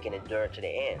 we can endure to the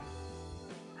end.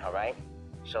 All right?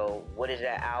 So what is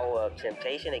that hour of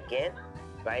temptation again,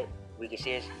 right? We can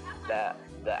see it's the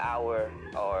hour,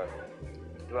 or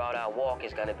throughout our walk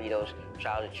is going to be those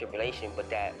trials and tribulation, but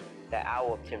that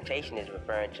hour of temptation is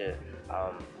referring to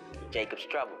Jacob's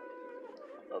trouble.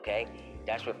 Okay?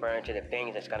 That's referring to the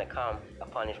things that's going to come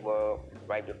upon this world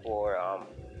right before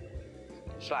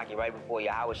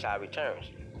Yahweh Shai returns.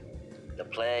 The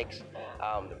plagues,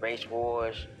 the race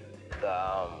wars,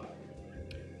 the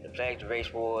plagues, the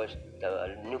race wars,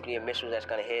 the nuclear missiles that's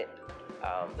going to hit,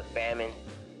 the famine,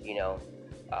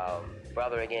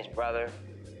 brother against brother,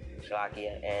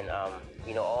 Salakia,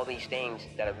 and all these things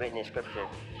that are written in scripture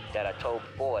that are told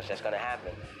before us that's going to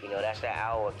happen. That's that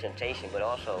hour of temptation, but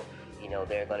also,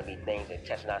 there are going to be things that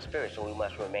test our spirit, so we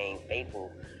must remain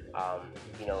faithful,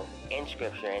 in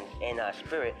scripture and in our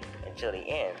spirit until the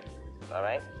end. All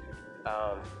right?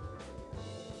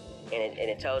 And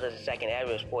it tells us in 2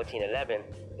 Ezra 14:11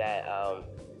 that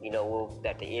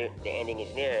that the ending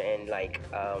is near, and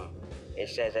it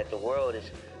says that the world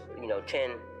is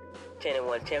 10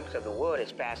 1/10 of the world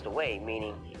has passed away,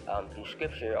 meaning through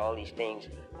scripture all these things,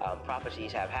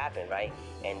 prophecies have happened, right?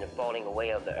 And the falling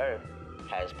away of the earth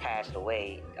has passed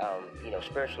away.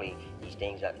 Spiritually these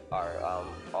things are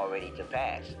already to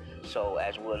pass. So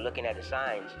as we're looking at the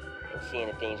signs and seeing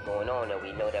the things going on, that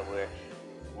we know that we're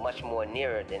much more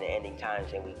nearer than the ending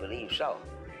times than we believe so.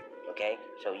 Okay,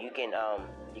 so you can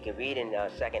read in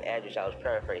 2nd Ezra, I was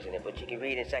paraphrasing it, but you can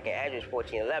read in 2nd Ezra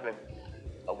 14:11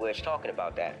 where it's talking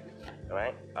about that. All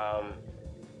right,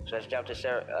 so let's jump to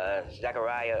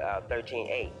Zechariah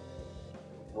 13:8.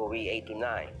 We'll read 8 through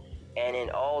 9. And in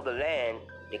all the land,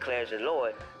 declares the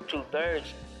Lord,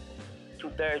 two-thirds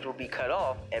will be cut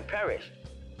off and perish,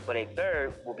 but a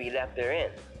third will be left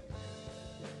therein.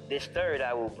 This third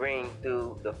I will bring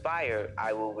through the fire.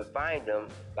 I will refine them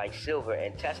like silver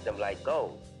and test them like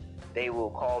gold. They will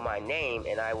call my name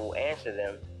and I will answer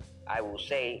them. I will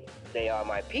say, they are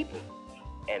my people.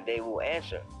 And they will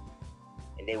answer.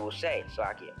 And they will say,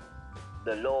 Salakia,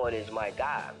 the Lord is my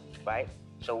God. Right?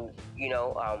 So,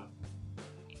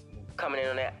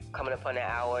 coming upon that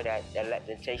hour, that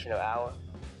temptation hour,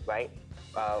 right?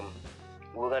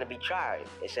 We're going to be tried.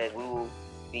 It says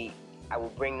I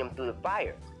will bring them through the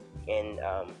fire. And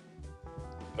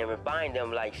refine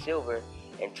them like silver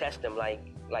and test them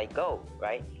like gold,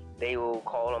 right? They will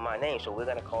call on my name. So we're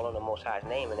going to call on the Most High's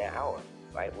name in that hour,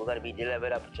 right? We're going to be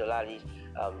delivered up to a lot of these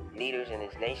leaders in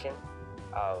this nation.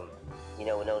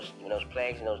 When those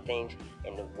plagues and those things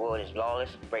and the world is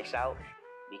lawless, breaks out,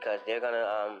 because they're going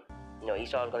to,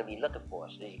 Esau is going to be looking for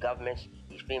us. These governments,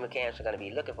 these FEMA camps are going to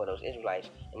be looking for those Israelites,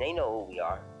 and they know who we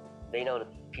are. They know the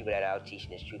people that are out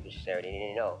teaching this truth and sincerity.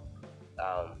 They know.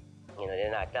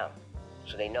 They're not dumb,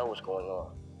 so they know what's going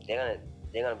on. They're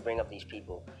gonna bring up these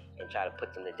people and try to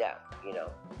put them to death.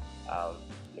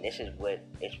 And this is what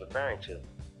it's referring to.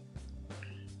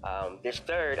 This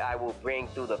third I will bring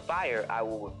through the fire. I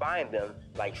will refine them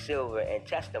like silver and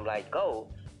test them like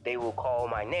gold. They will call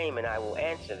my name and I will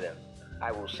answer them.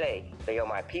 I will say, they are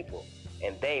my people.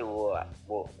 And they will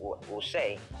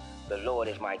say, the Lord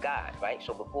is my God, right?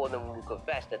 So before them we will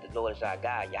confess that the Lord is our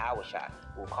God, Yahushua.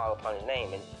 We'll call upon his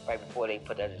name. And right before they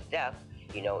put us to death,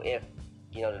 if,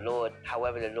 the Lord,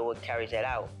 however the Lord carries that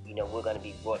out, we're going to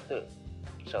be brought through.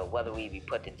 So whether we be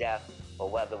put to death or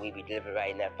whether we be delivered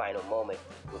right in that final moment,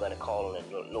 we're going to call on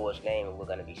the Lord's name and we're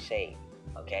going to be saved,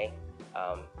 okay?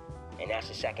 And that's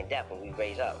the second death when we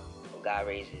raise up, when God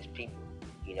raises his people,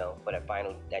 for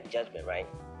that judgment, right?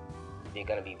 They're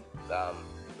going to be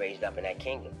raised up in that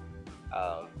kingdom.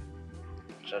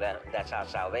 So that's our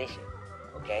salvation,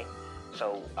 okay?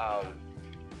 So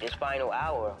this final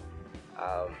hour,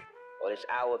 or this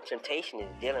hour of temptation is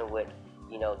dealing with,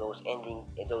 those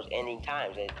ending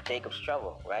times, Jacob's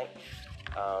trouble, right?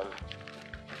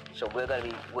 So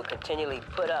we'll continually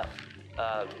put up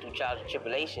through trials and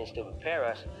tribulations to prepare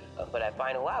us for that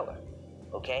final hour,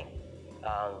 okay?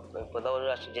 And for those of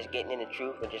us who are just getting in the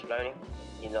truth and just learning,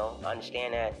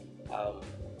 understand that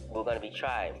we're going to be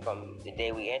tried from the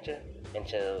day we enter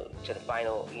to the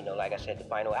final, like I said, the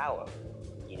final hour,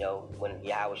 when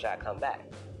Yahushua come back,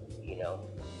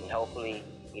 and hopefully,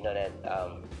 that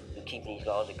through keeping these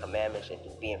laws and commandments and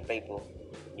through being faithful,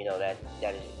 that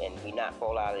is, and you not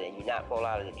fall out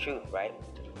of the truth, right?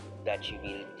 That you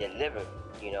be delivered,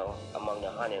 among the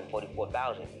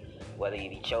 144,000, whether you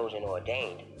be chosen or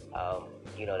ordained.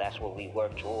 That's what we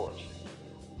work towards,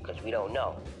 because we don't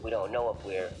know if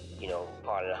we're,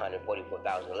 part of the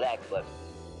 144,000 elect, but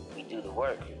we do the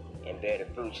work and bear the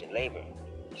fruits and labor,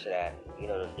 so that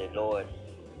the Lord,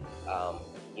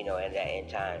 at that end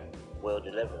time will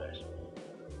deliver us.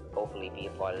 Hopefully, be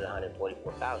a part of the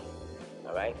 144,000.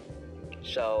 All right.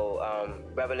 So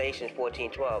Revelations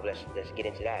 14:12. Let's get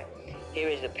into that. Here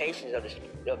is the patience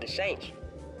of the saints.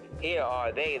 Here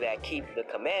are they that keep the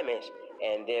commandments,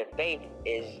 and their faith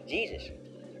is Jesus.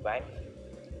 Right.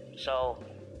 So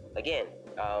again,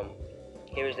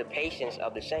 here is the patience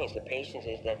of the saints. The patience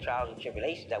is that trials and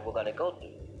tribulations that we're going to go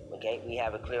through. Okay, we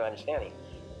have a clear understanding.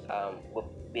 We're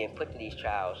being put to these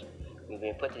trials. We've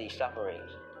been put to these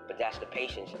sufferings, but that's the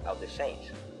patience of the saints.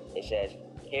 It says,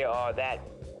 here are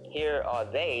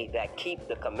they that keep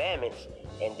the commandments,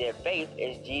 and their faith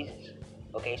is Jesus.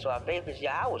 Okay, so our faith is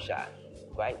Yahushua,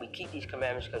 right? We keep these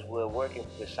commandments because we're working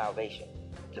for salvation,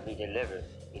 to be delivered,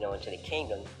 into the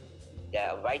kingdom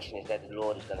that righteousness that the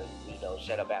Lord is going to,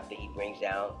 set up after he brings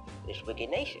down this wicked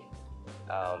nation,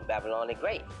 Babylon the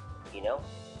Great,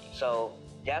 So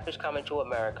death is coming to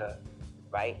America,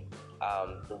 right?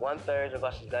 The 1/3 of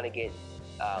us is going to get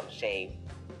saved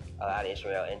out of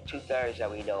Israel, and 2/3 that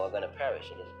we know are going to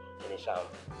perish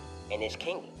in this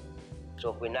kingdom.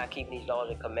 So if we're not keeping these laws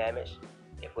and commandments,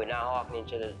 if we're not hearkening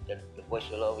to the voice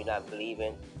of the Lord, we're not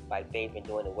believing by faith and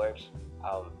doing the works,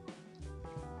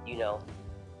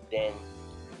 then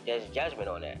there's judgment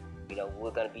on that.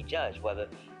 We're going to be judged, whether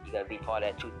you're going to be part of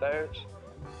that 2/3,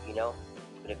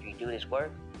 But if you do this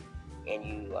work and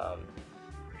you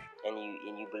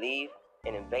believe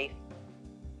and in faith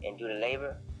and do the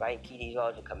labor, right, keep these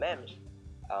laws and commandments,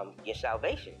 your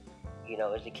salvation,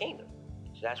 is the kingdom.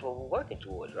 So that's what we're working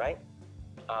towards, right?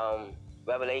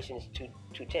 Revelations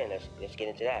 2:10. Let's get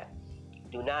into that.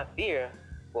 Do not fear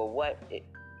for what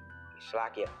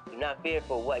do not fear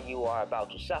for what you are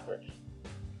about to suffer.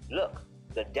 Look,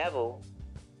 the devil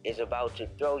is about to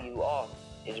throw you off.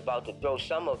 Is about to throw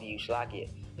some of you,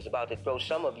 is about to throw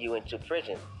some of you into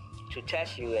prison to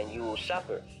test you, and you will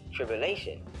suffer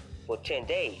tribulation for 10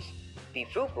 days. Be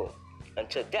fruitful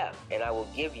until death, and I will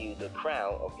give you the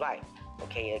crown of life.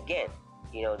 Okay, again,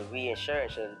 the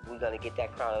reinsurance, and we're going to get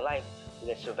that crown of life,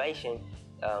 the salvation,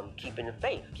 keeping the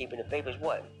faith. Keeping the faith is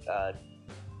what?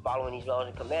 Following these laws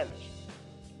and commandments,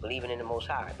 believing in the Most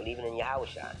High, believing in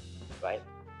Yahushua, right?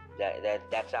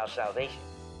 That's our salvation,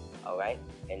 all right?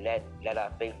 And let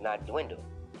our faith not dwindle.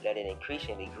 Let it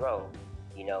increasingly grow,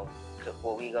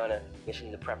 because this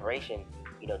is the preparation,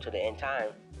 to the end time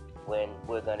when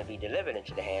we're going to be delivered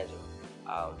into the hands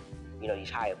of, these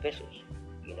high officials,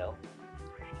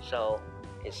 So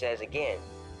it says again,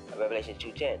 Revelation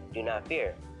 2:10, do not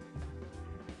fear.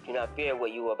 Do not fear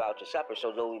what you are about to suffer.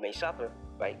 So though we may suffer,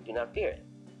 right, do not fear it.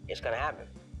 It's going to happen,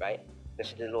 right?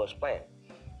 This is the Lord's plan.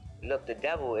 Look, the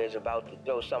devil is about to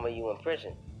throw some of you in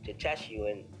prison to test you,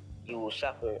 and you will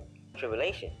suffer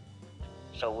tribulation.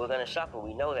 So we're going to suffer.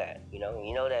 We know that, We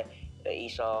know that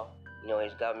Esau,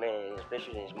 his government and his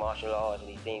officials and his martial laws and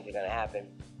these things are going to happen,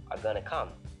 are going to come,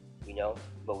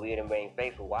 But we're to remain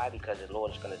faithful. Why? Because the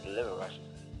Lord is going to deliver us.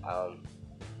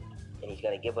 and He's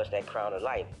going to give us that crown of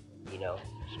life, you know.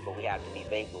 But we have to be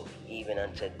faithful even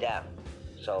unto death.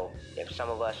 So if some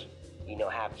of us, you know,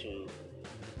 have to,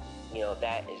 you know,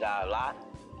 that is our lot,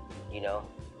 you know,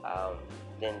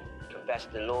 then confess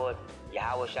the Lord,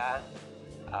 Yahweh Shai,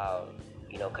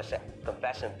 you know,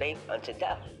 confessing faith unto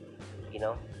death, you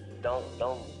know.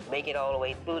 Don't make it all the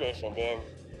way through this, and then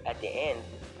at the end,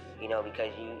 you know,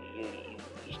 because you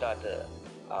start to,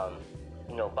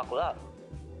 you know, buckle up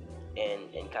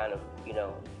and kind of, you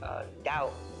know,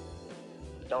 doubt.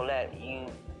 Don't let you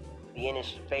be in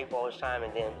this faith all this time,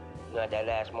 and then, you know, at that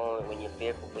last moment when you're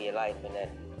fearful for your life, and that,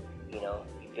 you know,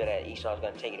 you feel that Esau's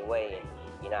going to take it away, and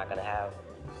you're not going to have,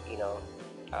 you know,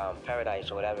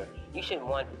 paradise or whatever. You shouldn't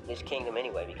want this kingdom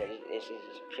anyway, because it's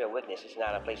pure wickedness. It's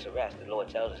not a place of rest. The Lord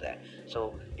tells us that.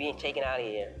 So being taken out of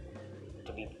here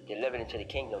to be delivered into the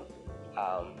kingdom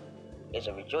is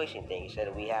a rejoicing thing. He said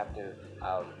that we have to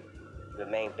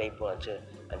remain faithful unto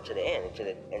the end,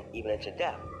 and even unto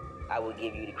death. I will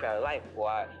give you the crown of life,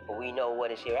 for we know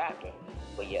what is hereafter.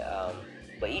 But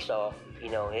Esau, you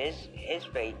know, his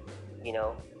fate, you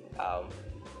know,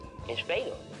 is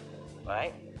fatal,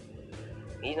 right?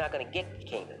 He's not going to get the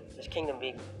kingdom. This kingdom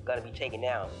going to be taken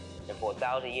down, and for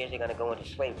 1,000 years they're going to go into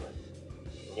slavery,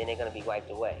 and then they're going to be wiped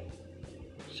away.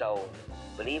 So,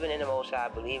 believing in the Most High,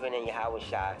 believing in Yahweh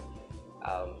Shai,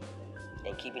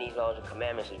 and keeping these laws and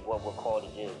commandments is what we're called to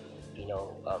do. You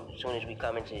know, as soon as we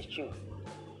come into this truth,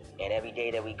 and every day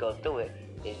that we go through it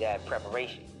is that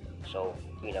preparation. So,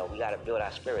 you know, we got to build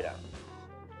our spirit up.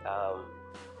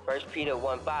 1 Peter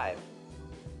 1:5,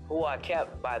 who are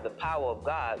kept by the power of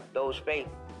God, those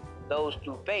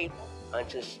through faith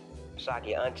unto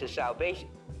salvation,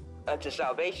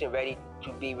 ready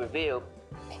to be revealed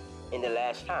in the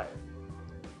last time.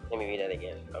 Let me read that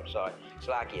again. I'm sorry.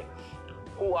 Salakia.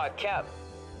 Who are kept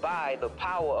by the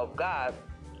power of God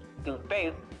through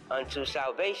faith unto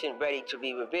salvation, ready to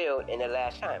be revealed in the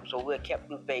last time. So we're kept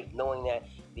through faith, knowing that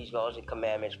these laws and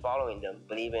commandments, following them,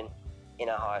 believing in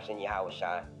our hearts in Yahweh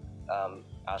Shai,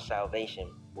 our salvation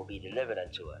will be delivered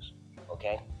unto us,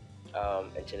 okay?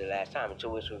 Until the last time,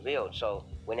 until it's revealed. So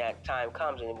when that time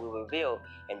comes and we're revealed,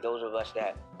 and those of us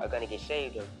that are going to get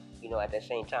saved, or, you know, at that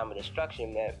same time of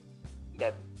destruction,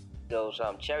 that those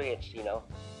chariots, you know,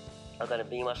 are going to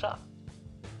beam us up,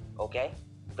 okay?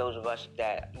 Those of us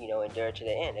that, you know, endure to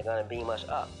the end, they're going to beam us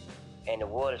up, and the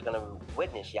world is going to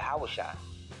witness Yahweh Shai,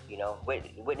 you know,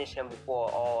 witness Him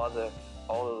before all of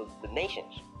the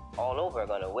nations all over are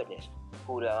going to witness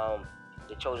who the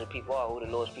chosen people are, who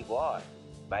the Lord's people are,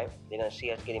 right? They're going to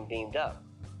see us getting beamed up,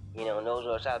 you know, and those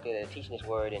of us out there that are teaching this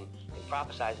word and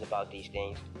prophesizing about these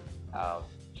things,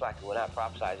 it's like we're not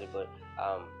prophesizing, but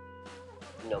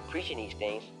you know, preaching these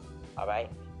things, all right,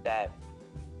 that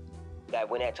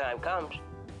when that time comes,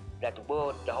 that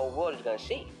the whole world is going to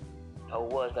see. The whole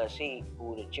world is going to see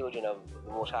who the children of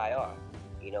the Most High are,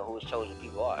 you know, who His chosen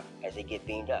people are, as they get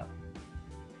beamed up.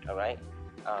 All right?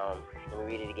 Let me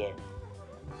read it again.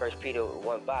 1 Peter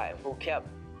 1:5.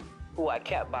 Who are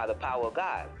kept by the power of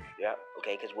God. Yeah,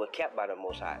 okay, because we're kept by the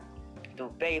Most High.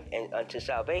 Through faith and unto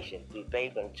salvation. Through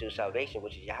faith unto salvation,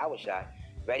 which is Yahweh Shai,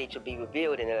 ready to be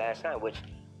revealed in the last time, which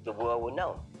the world will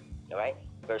know. All right?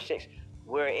 Verse 6.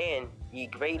 Wherein ye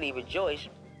greatly rejoice,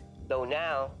 though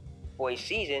now for a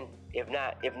season,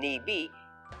 if need be,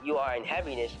 you are in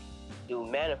heaviness through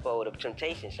manifold of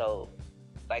temptation. So,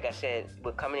 like I said,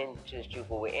 we're coming into this truth,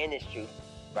 or we're in this truth,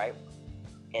 right?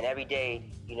 And every day,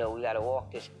 you know, we got to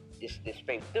walk this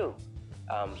faith through,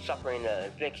 suffering the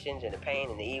afflictions and the pain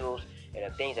and the evils and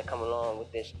the things that come along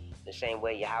with this, the same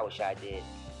way Yahweh Shai did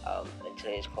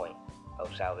until his point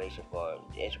of salvation for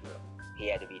Israel. He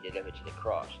had to be delivered to the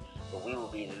cross, but we will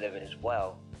be delivered as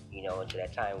well, you know, until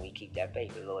that time we keep that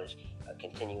faith. The Lord is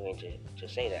continuing to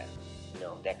say that, you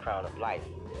know, that crown of life.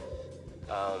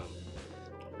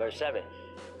 Verse 7,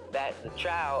 that the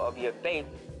trial of your faith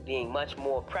being much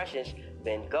more precious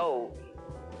than gold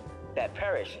that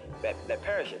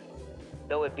perisheth,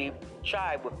 though it be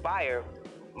tried with fire,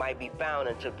 might be found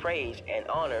unto praise and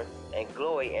honor and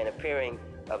glory and appearing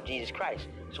of Jesus Christ.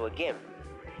 So again,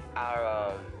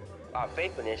 our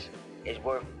faithfulness is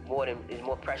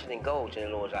more precious than gold to the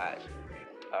Lord's eyes.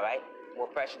 All right, more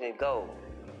precious than gold,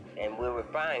 and we're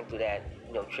refined through that,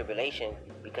 you know, tribulation,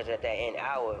 because at that end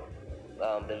hour,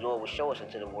 the Lord will show us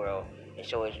into the world and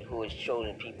show us who His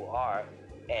chosen people are,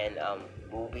 and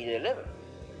we'll be delivered.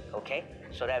 Okay,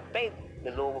 so that faith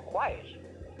the Lord requires,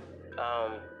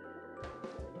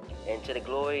 and to the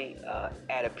glory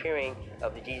at appearing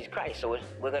of the Jesus Christ. So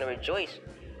we're going to rejoice,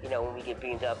 you know, when we get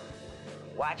beamed up,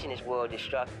 watching this world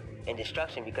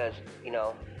destruction, because, you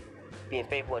know, being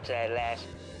faithful to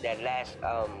that last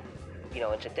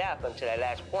into death, until that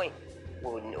last point,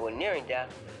 or nearing death,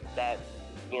 that,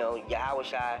 Yahweh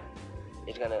Shai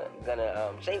is gonna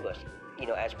save us,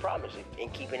 as promised, in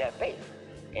keeping that faith.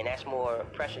 And that's more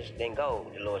precious than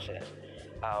gold, the Lord says.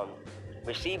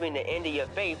 Receiving the end of your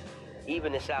faith,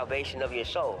 even the salvation of your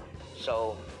soul.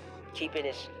 So, keeping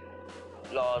His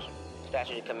laws,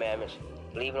 statutes, and commandments,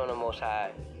 believing on the Most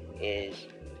High is,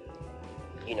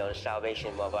 the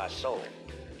salvation of our soul.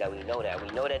 That we know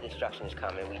that destruction is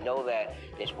coming. We know that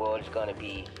this world is going to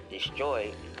be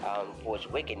destroyed for its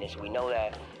wickedness. We know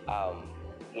that,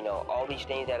 all these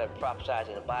things that are prophesied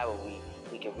in the Bible,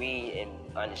 we can read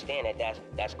and understand that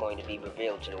that's going to be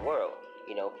revealed to the world.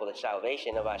 For the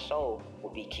salvation of our soul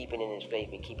will be keeping in His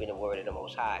faith and keeping the word of the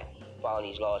Most High, following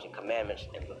these laws and commandments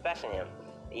and professing Him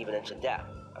even unto death.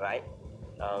 All right.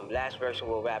 Last verse, and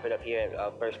we'll wrap it up here.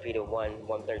 1 Peter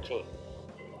 1:13.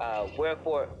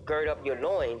 Wherefore, gird up your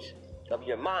loins of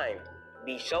your mind,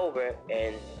 be sober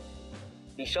and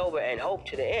hope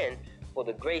to the end for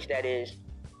the grace that is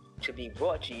to be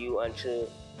brought to you unto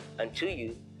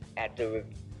you at the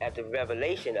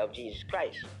revelation of Jesus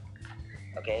Christ.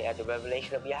 Okay, at the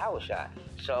revelation of Yahweh Shai.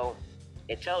 So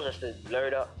it tells us to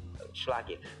gird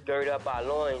up our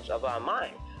loins of our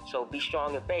mind. So be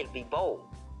strong in faith, be bold.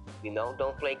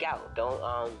 Don't flake out. Don't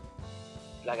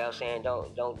like I was saying,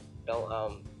 don't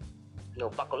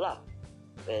buckle up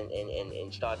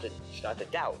and start to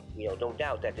doubt. Don't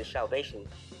doubt that this salvation,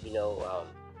 the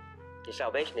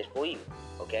salvation is for you,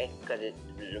 okay? Because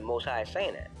the Most High is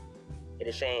saying that.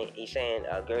 He's saying,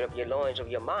 gird up your loins of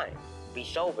your mind, be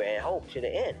sober and hope to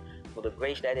the end for the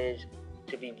grace that is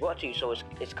to be brought to you. So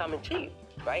it's coming to you,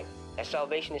 right? That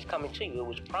salvation is coming to you. It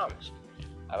was promised,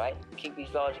 all right? Keep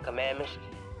these laws and commandments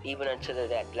even until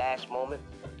that last moment,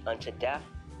 unto death.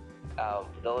 For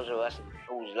those of us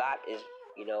whose lot is,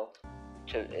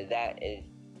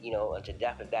 unto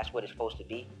death, if that's what it's supposed to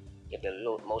be. If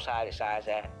the Most High decides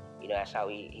that, that's how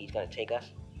He's going to take us,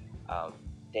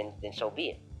 then so be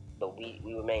it. But we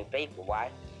remain faithful. Why?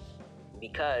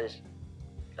 Because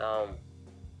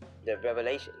the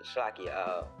revelation,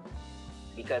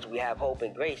 because we have hope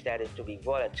and grace that is to be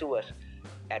brought unto us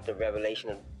at the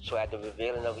revelation, at the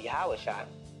revealing of Yahweh Shai.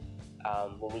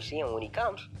 When we see Him, when He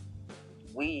comes,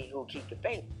 we who keep the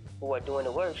faith, who are doing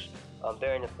the works,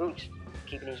 bearing the fruits,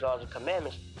 keeping these laws and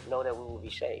commandments, know that we will be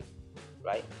saved,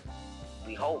 right?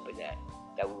 We hope in that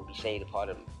we will be saved, a part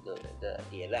of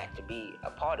the elect, to be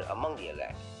a part of, among the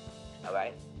elect, all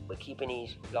right? But keeping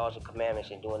these laws and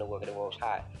commandments and doing the work of the Most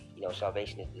High,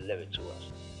 salvation is delivered to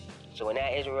us. So in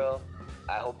that, Israel,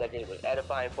 I hope that this was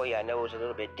edifying for you. I know it was a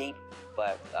little bit deep,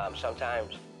 but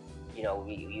sometimes,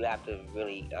 you have to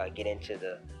really get into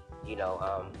the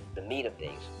meat of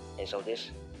things. And so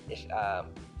this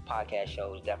podcast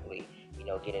show is definitely,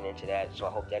 getting into that. So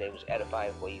I hope that it was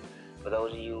edifying for you. For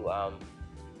those of you,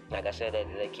 like I said,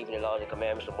 that keeping the laws and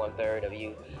commandments, of 1/3 of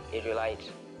you Israelites,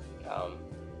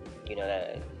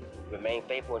 that remain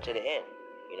faithful unto the end.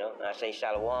 And I say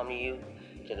shalom to you,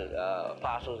 to the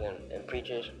apostles and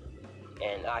preachers,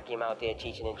 and Akim out there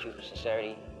teaching in truth and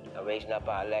sincerity, raising up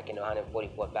our elect in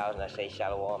 144,000. I say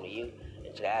shalom to you,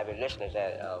 and to the avid listeners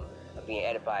that are being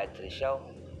edified to the show,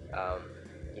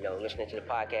 listening to the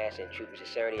podcast in truth and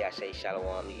sincerity. I say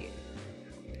shalom to you.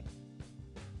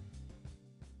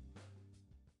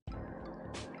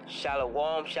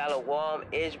 Shalom,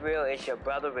 Israel. It's your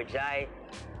brother Rajai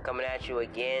coming at you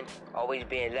again, always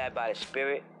being led by the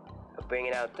Spirit,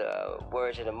 bringing out the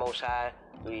words of the Most High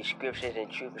through these scriptures in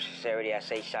truth and sincerity. I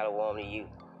say shalom to you.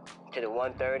 To the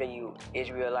 1/3 of you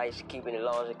Israelites keeping the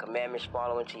laws and commandments,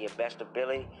 following to your best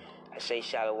ability, I say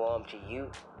shalom to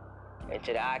you. And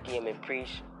to the Akim and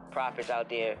priests, prophets out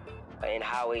there in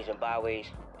highways and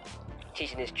byways,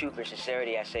 teaching this truth and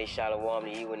sincerity, I say shalom to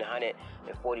you and the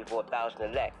 144,000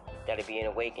 elect that'll be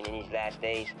awakened in these last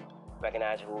days,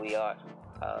 recognizing who we are,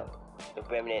 the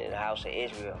remnant in the house of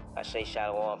Israel. I say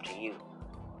shalom to you.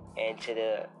 And to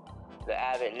the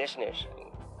avid listeners,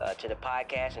 to the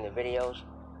podcast and the videos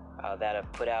that are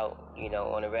put out,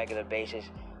 on a regular basis,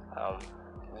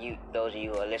 those of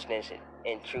you who are listening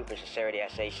in truth and sincerity, I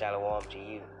say shalom to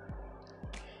you.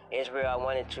 Israel, I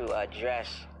wanted to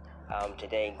address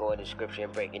today, going to scripture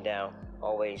and breaking down,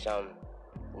 always through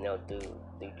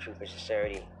truth and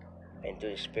sincerity and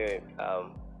through the Spirit.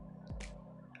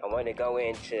 I wanted to go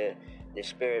into the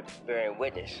Spirit bearing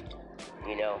witness,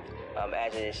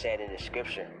 as it is said in the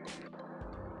scripture,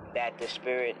 that the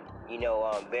Spirit,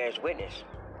 bears witness,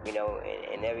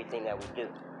 in everything that we do.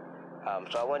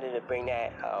 So I wanted to bring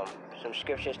that, some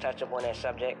scriptures touch upon that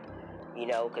subject,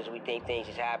 because we think things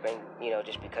just happen,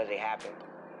 just because they happen.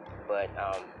 But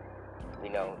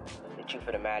the truth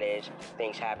of the matter is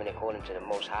things happen according to the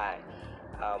Most High.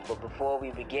 But before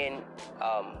we begin,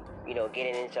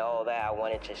 getting into all that, I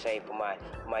wanted to say for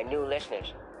my new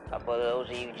listeners, for those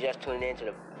of you just tuning in to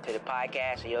the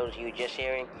podcast, or those of you just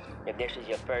hearing, if this is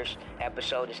your first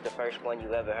episode, it's the first one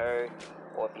you've ever heard,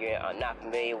 or if you're not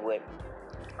familiar with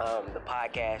the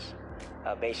podcast,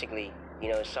 basically,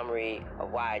 a summary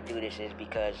of why I do this is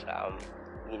because,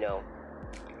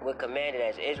 we're commanded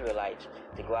as Israelites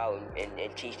to go out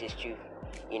and teach this truth,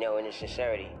 in its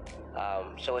sincerity.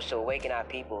 So it's to awaken our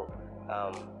people,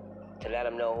 to let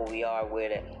them know who we are. We're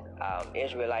the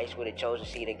Israelites, we're the chosen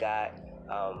seed of God,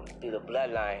 through the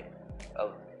bloodline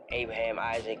of Abraham,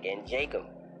 Isaac, and Jacob,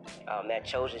 that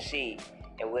chosen seed.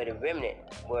 And we're the remnant.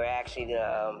 We're actually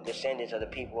the descendants of the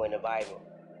people in the Bible.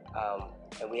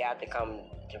 And we have to come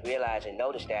to realize and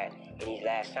notice that in these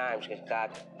last times, because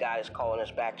God is calling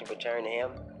us back to return to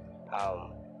Him,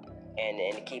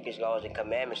 and to keep His laws and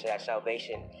commandments, so that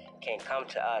salvation can come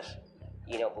to us,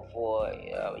 before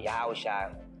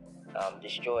Yahushua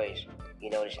destroys,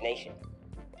 this nation.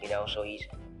 So He's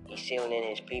sealing in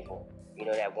His people,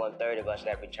 that 1/3 of us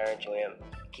that return to Him,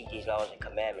 keep these laws and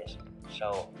commandments.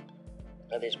 So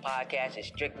this podcast is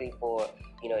strictly for,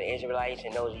 the Israelites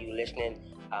and those of you listening,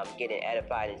 getting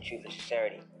edified in truth and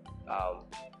sincerity.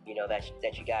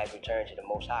 That you guys return to the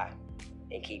Most High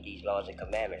and keep these laws and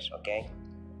commandments, okay?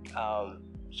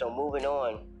 So moving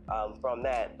on from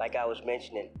that, like I was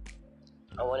mentioning,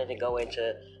 I wanted to go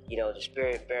into, the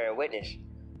Spirit bearing witness,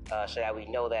 so that we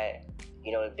know that,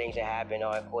 the things that happen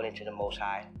are according to the Most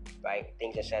High, right?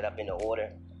 Things are set up in the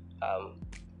order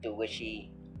through which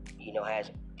He,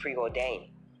 has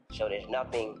preordained. So there's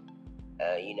nothing,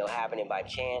 happening by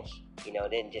chance. It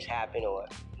didn't just happen, or,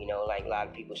 like a lot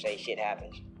of people say, shit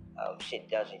happens. Shit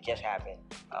doesn't just happen.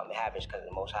 It happens because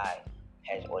the Most High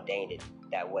has ordained it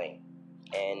that way.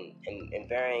 And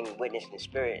bearing witness in the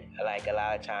Spirit, like a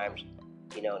lot of times,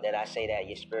 that I say that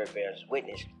your spirit bears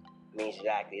witness means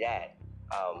exactly that.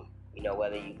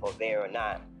 Whether you forbear or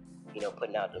not,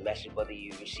 putting out the message, whether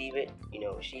you receive it,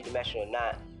 receive the message or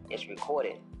not, it's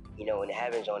recorded, in the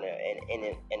heavens, on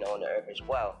and on the earth as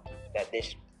well, that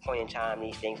this point in time,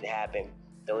 these things that happen,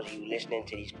 those of you listening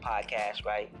to these podcasts,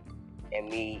 right, and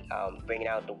me bringing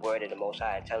out the word of the Most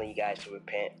High and telling you guys to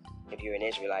repent if you're an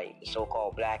Israelite, the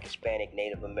so-called Black, Hispanic,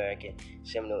 Native American,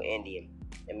 Seminole Indian,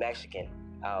 and Mexican.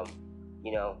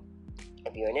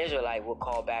 If you're an Israelite, we'll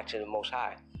call back to the Most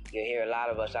High. You'll hear a lot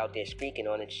of us out there speaking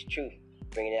on its truth,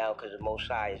 bringing it out, because the Most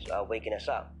High is waking us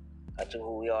up to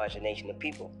who we are as a nation of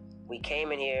people. We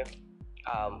came in here,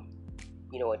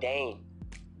 ordained,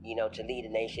 to lead the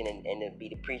nation and to be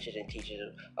the preachers and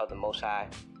teachers of the Most High,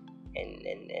 and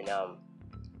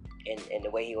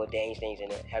the way He ordains things,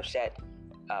 and have set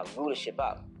rulership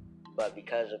up. But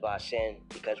because of our sin,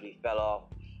 because we fell off,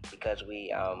 because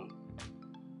we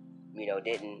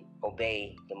didn't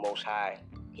obey the Most High,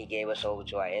 He gave us over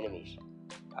to our enemies.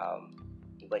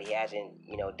 But He hasn't,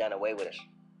 done away with us.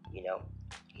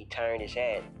 He turned His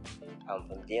head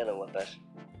from dealing with us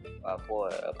for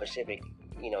a specific,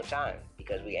 time,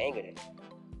 because we angered Him.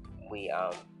 We,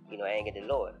 angered the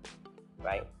Lord,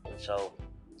 right? And so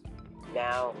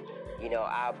now,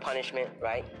 our punishment,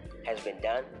 right, has been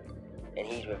done, and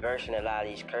He's reversing a lot of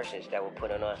these curses that were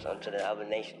put on us onto the other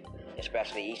nation,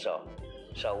 especially Esau.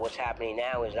 So what's happening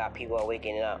now is our people are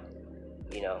waking up,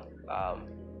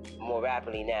 more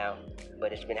rapidly now,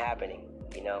 but it's been happening,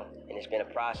 and it's been a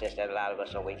process that a lot of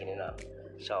us are waking up.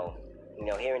 So,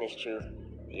 hearing this truth,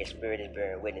 your spirit is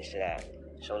bearing witness to that.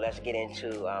 So let's get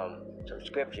into some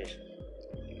scriptures.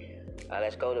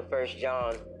 Let's go to 1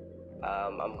 John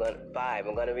 5.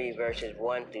 I'm going to read verses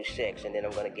 1 through 6, and then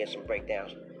I'm going to give some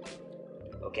breakdowns.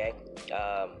 Okay?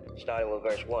 Starting with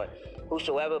verse 1.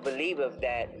 Whosoever believeth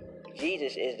that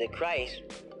Jesus is the Christ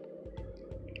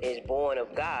is born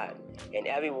of God, and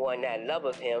everyone that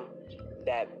loveth Him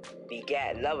that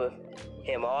begat loveth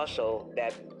Him also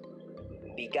that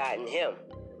begotten Him.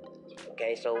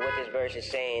 Okay, so what this verse is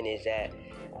saying is that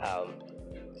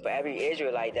for every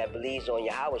Israelite that believes on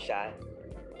Yahushua,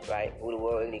 right, who the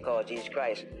world really calls Jesus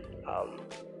Christ,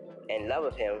 and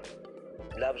loveth Him,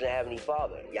 loves the Heavenly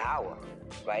Father, Yahweh,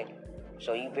 right?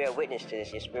 So you bear witness to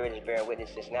this. Your spirit is bearing witness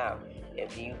to this now.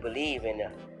 If you believe in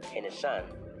the Son,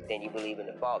 then you believe in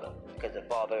the Father, because the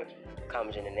Father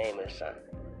comes in the name of the Son.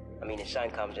 The Son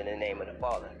comes in the name of the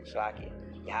Father. Slakia,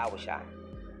 Yahushua,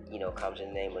 comes in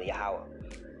the name of Yahweh.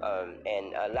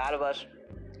 And a lot of us,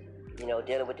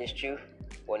 dealing with this truth.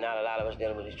 Well, not a lot of us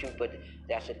dealing with this truth, but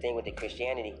that's the thing with the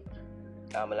Christianity.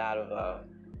 A lot of,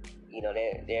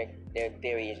 their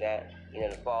theory is that,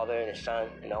 the Father, the Son,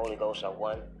 and the Holy Ghost are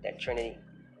one, that Trinity.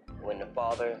 When the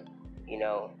Father, you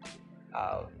know,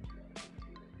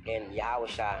 and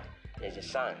Yahushua is the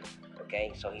Son.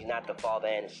 Okay, so he's not the Father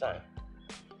and the Son.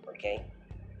 Okay,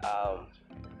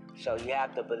 so you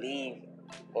have to believe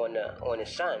on the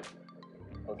Son.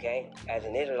 Okay, as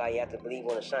an Israelite, you have to believe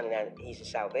on the Son, and that he's the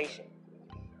salvation.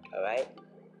 All right.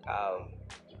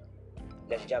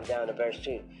 Let's jump down to verse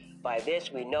 2. By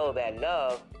this we know that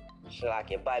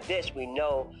by this we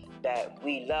know that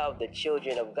we love the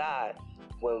children of God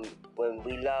when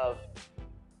we love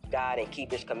God and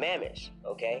keep his commandments.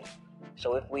 Okay?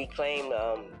 So if we claim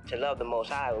to love the Most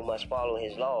High, we must follow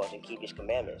his laws and keep his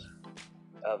commandments.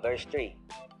 Verse 3.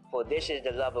 For this is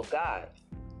the love of God,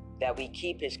 that we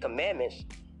keep his commandments,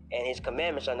 and his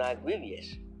commandments are not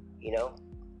grievous. You know?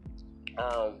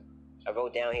 I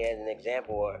wrote down here as an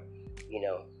example, or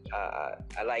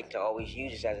I like to always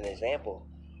use this as an example,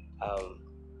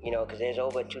 because there's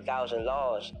over 2,000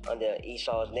 laws under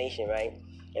Esau's nation, right?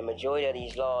 And majority of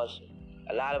these laws,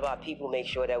 a lot of our people make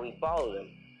sure that we follow them,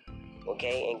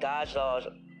 okay? And God's laws,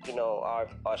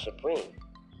 are supreme.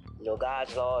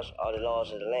 God's laws are the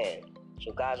laws of the land.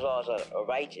 So God's laws are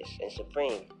righteous and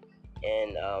supreme,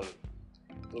 and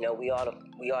we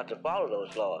ought to follow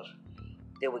those laws.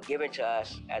 They were given to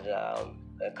us as a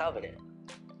covenant,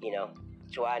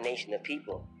 to our nation of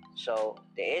people. So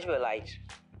the Israelites,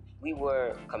 we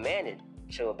were commanded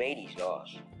to obey these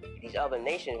laws. These other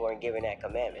nations weren't given that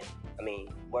commandment.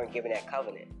 Weren't given that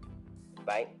covenant,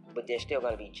 right? But they're still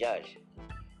going to be judged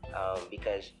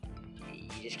because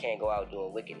you just can't go out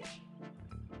doing wickedness,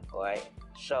 all right?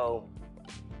 So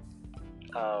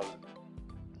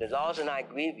the laws are not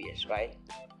grievous, right?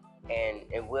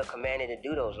 And we're commanded to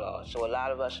do those laws. So a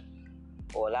lot of us,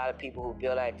 or a lot of people who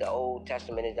feel like the Old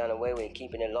Testament is done away with,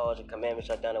 keeping the laws and commandments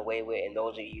are done away with, and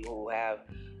those of you who have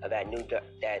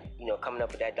coming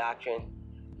up with that doctrine,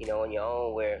 on your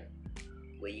own, where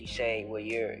you say,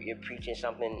 you're preaching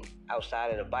something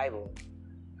outside of the Bible,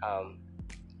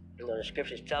 the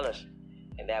scriptures tell us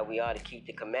and that we ought to keep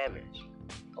the commandments.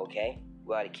 Okay,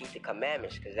 we ought to keep the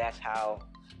commandments, because that's how.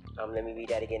 Let me read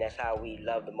that again. That's how we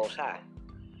love the Most High.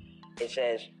 It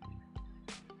says,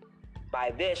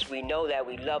 by this we know that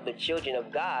we love the children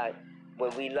of God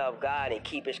when we love God and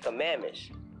keep his commandments.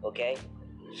 Okay?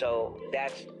 So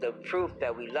that's the proof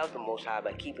that we love the Most High,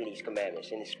 by keeping these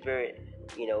commandments. And the Spirit,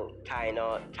 tying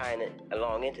it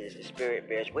along into this, the Spirit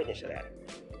bears witness to that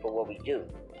for what we do.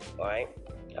 All right?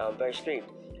 Verse 3.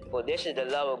 For this is the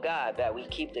love of God, that we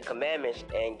keep the commandments,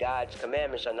 and God's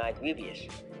commandments are not grievous.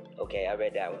 Okay, I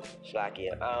read that one.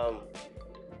 Slakia.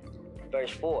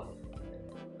 Verse 4.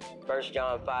 1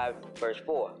 John 5, verse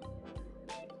 4.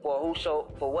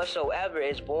 For whatsoever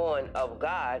is born of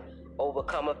God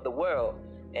overcometh the world,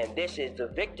 and this is the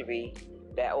victory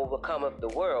that overcometh the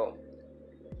world,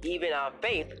 even our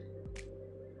faith.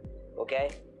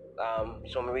 Okay? So I'm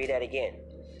going to read that again.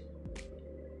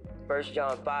 1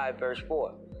 John 5, verse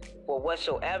 4. For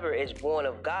whatsoever is born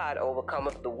of God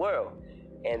overcometh the world,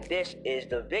 and this is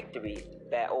the victory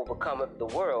that overcometh the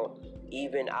world,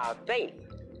 even our faith.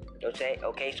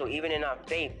 Okay, so even in our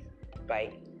faith,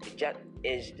 right,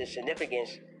 is the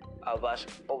significance of us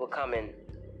overcoming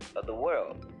of the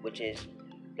world, which is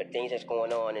the things that's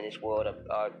going on in this world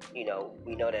are we know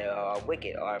that are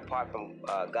wicked, are apart from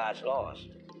God's laws.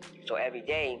 So every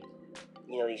day,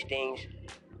 these things,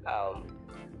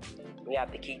 we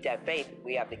have to keep that faith.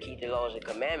 We have to keep the laws and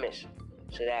commandments,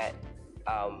 so that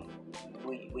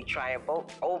we triumph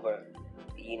over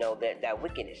that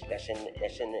wickedness that's in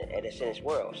this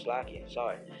world. Slakia,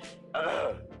 sorry.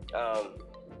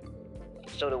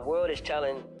 So the world is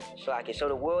telling Slakia. So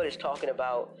the world is talking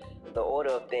about the order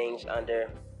of things under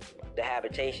the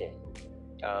habitation,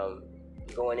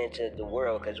 going into the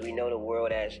world, because we know the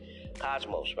world as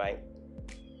cosmos, right?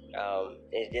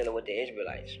 Is dealing with the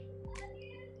Israelites,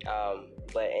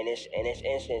 but in this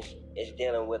instance, it's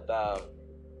dealing with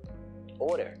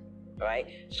order, right?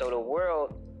 So the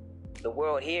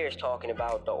world here is talking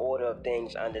about the order of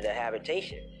things under the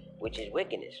habitation, which is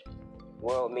wickedness.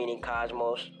 World meaning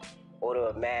cosmos, order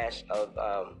of mass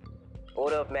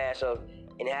of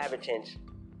inhabitants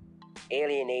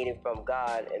alienated from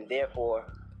God, and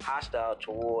therefore hostile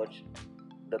towards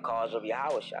the cause of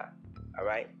Yahushua. All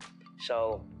right.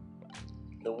 So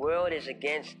the world is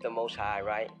against the Most High,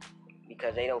 right?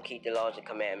 Because they don't keep the laws and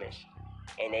commandments,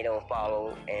 and they don't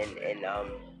follow and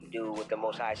do what the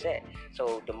Most High said.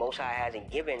 So the Most High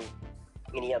hasn't given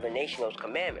any other nation those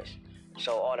commandments.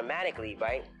 So automatically,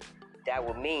 right, that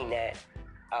would mean that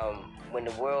when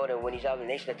the world and when these other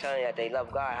nations are telling you that they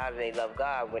love God, how do they love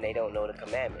God when they don't know the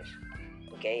commandments?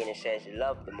 Okay, and it says to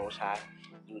love the Most High,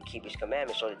 you would keep his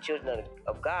commandments. So the children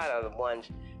of God are the ones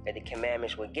that the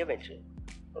commandments were given to.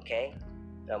 Okay?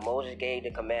 Now, Moses gave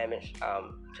the commandments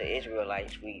to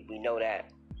Israelites. We know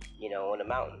that, on the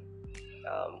mountain.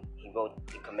 He wrote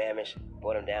the commandments,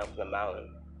 brought them down from the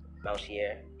mountain, Mount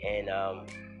Seir, and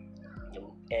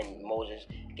Moses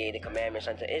gave the commandments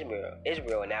unto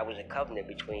Israel, and that was a covenant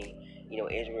between,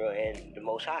 Israel and the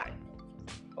Most High.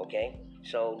 Okay?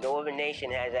 So no other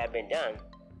nation has that been done,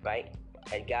 right?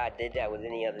 And God did that with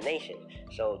any other nation.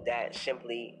 So that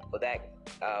directly,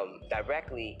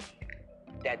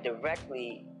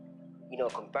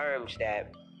 confirms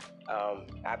that.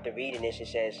 After reading this, it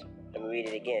says, let me read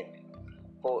it again.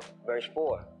 Verse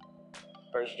 4.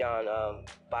 1 John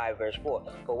 5, verse 4.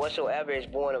 For whatsoever is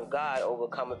born of God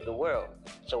overcometh the world.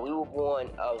 So we were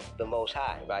born of the Most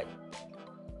High, right?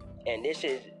 And this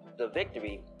is the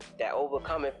victory that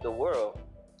overcometh the world,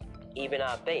 even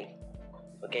our faith.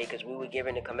 Okay, because we were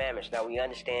given the commandments. Now we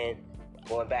understand,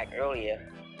 going back earlier,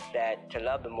 that to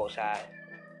love the Most High,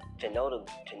 to know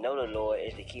the Lord,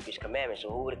 is to keep His commandments. So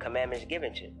who were the commandments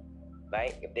given to,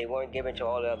 right? If they weren't given to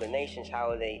all the other nations,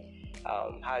 how do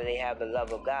they have the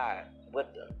love of God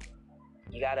with them?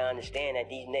 You got to understand that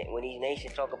when these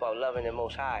nations talk about loving the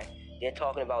Most High, they're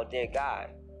talking about their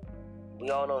God. We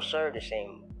all don't serve the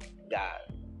same God.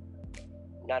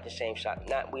 Not the same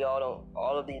shot.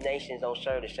 All of these nations don't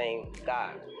serve the same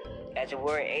God. As it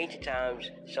were in ancient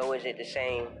times, so is it the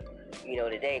same,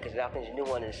 today, because nothing's new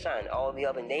under the sun. All the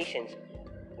other nations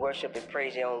worship and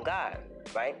praise their own God,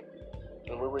 right?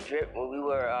 When we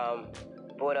were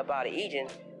brought up out of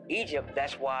Egypt,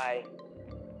 that's why,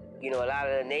 a lot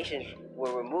of the nations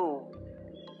were removed,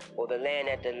 or the land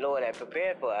that the Lord had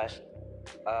prepared for us.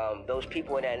 Those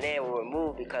people in that land were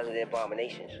removed because of their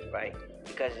abominations, right?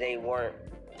 Because they weren't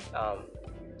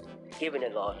given the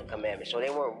laws and commandments, so they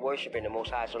weren't worshiping the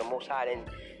Most High. So the Most High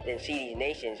didn't see these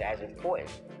nations as important,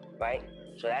 right?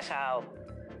 So that's how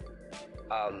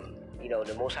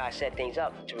the Most High set things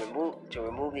up to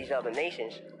remove these other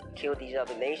nations, kill these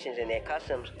other nations and their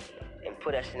customs, and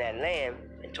put us in that land,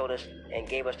 and told us and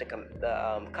gave us the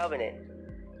covenant,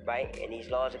 right? And these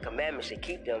laws and commandments to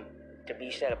keep them, to be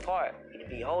set apart, to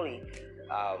be holy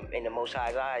in the Most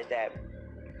High's eyes, that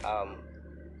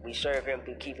we serve Him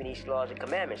through keeping these laws and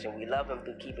commandments, and we love Him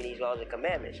through keeping these laws and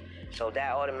commandments. So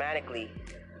that automatically,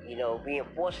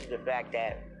 reinforces the fact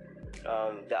that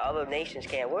the other nations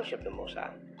can't worship the Most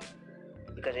High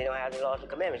because they don't have the laws and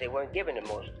commandments. They weren't given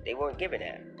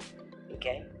that.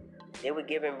 Okay? They were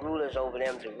given rulers over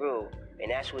them to rule,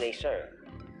 and that's who they serve.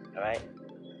 All right?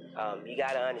 You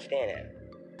got to understand that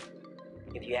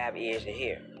if you have ears to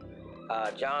hear.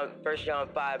 1 John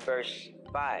 5, verse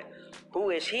 5. Who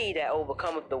is he that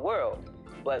overcometh the world,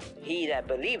 but he that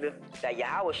believeth that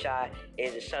Yahushua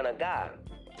is the Son of God?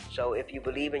 So if you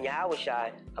believe in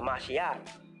Yahushua, Hamashiach,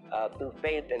 through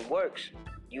faith and works,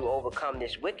 you overcome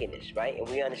this wickedness, right? And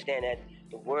we understand that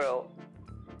the world,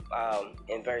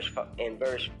 in verse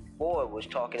 4, was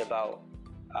talking about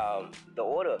the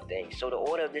order of things. So the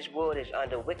order of this world is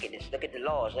under wickedness. Look at the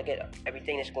laws. Look at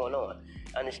everything that's going on.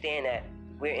 Understand that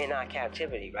we're in our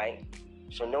captivity, right?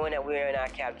 So knowing that we're in our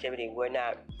captivity, we're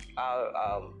not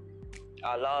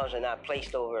our laws are not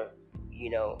placed over,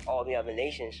 all the other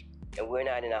nations, and we're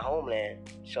not in our homeland.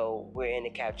 So we're in the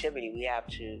captivity. We have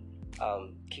to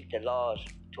keep the laws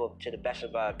to the best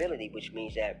of our ability, which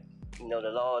means that the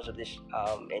laws of this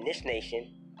in this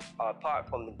nation are apart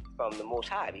from the Most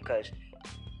High, because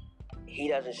He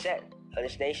doesn't set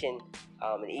this nation,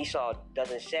 and Esau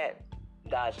doesn't set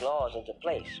God's laws into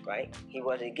place, right? He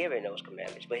wasn't given those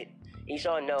commandments, but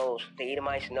Esau knows, the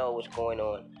Edomites know what's going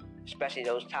on, especially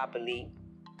those top elite,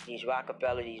 these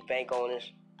Rockefeller, these bank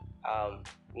owners,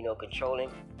 controlling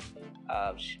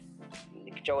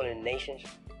the nations.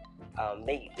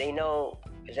 They know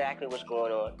exactly what's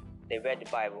going on. They read the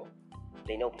Bible.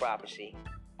 They know prophecy.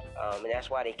 And that's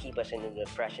why they keep us in the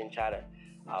depression, try to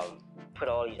put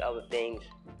all these other things,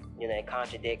 that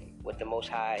contradict what the Most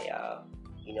High,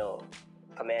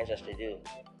 commands us to do,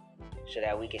 so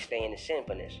that we can stay in the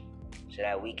sinfulness, so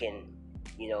that we can,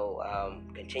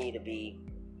 continue to be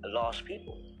a lost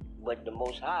people. But the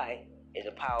Most High is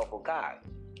a powerful God,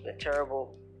 a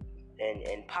terrible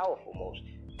and powerful, most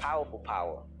powerful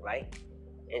power, right?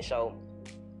 And so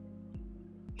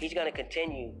He's going to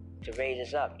continue to raise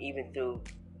us up, even through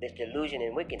this delusion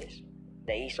and wickedness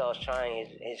that Esau's trying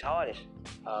his hardest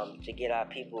to get our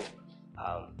people,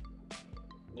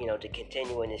 to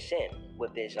continue in this sin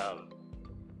with this,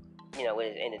 with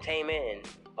his entertainment and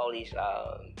all these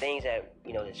things that,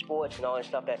 the sports and all this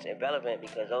stuff that's irrelevant,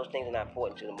 because those things are not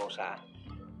important to the Most High.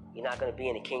 You're not going to be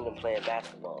in the kingdom playing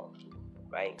basketball,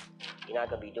 right? You're not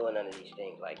going to be doing none of these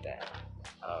things like that.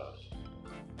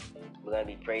 We're going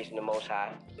to be praising the Most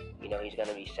High. He's going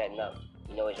to be setting up.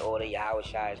 His order, Yahweh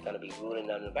Shai, is going to be ruling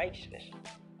under righteousness.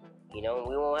 We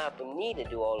won't have to need to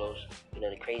do all those,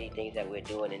 the crazy things that we're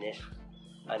doing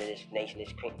under this nation,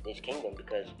 this kingdom,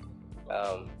 because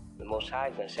the Most High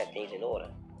is going to set things in order.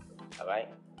 All right?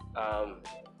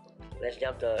 Let's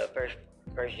jump to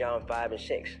First John 5 and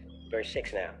 6, verse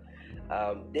 6 now.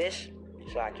 This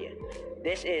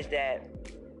is that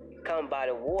come by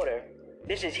the water.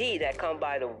 This is he that come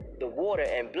by the water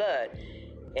and blood,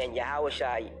 and Yahweh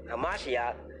Shai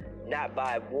Hamashiach, not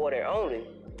by water only,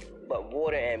 but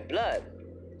water and blood.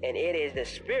 And it is the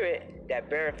Spirit that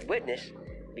beareth witness,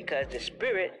 because the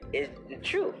Spirit is the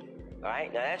truth. All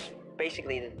right? Now that's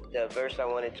basically the verse I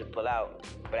wanted to pull out,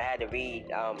 but I had to read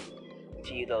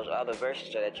to you those other verses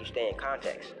so that you stay in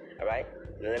context. All right?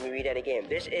 Now let me read that again.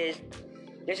 This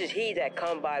is he that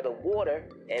come by the water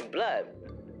and blood,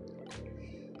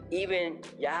 even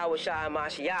Yahweh Shai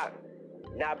Mashiach,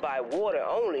 not by water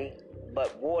only,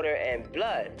 but water and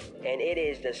blood. And it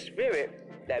is the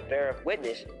Spirit that beareth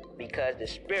witness, because the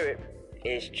Spirit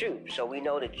is truth. So we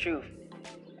know the truth,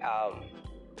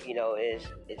 is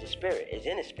the Spirit, is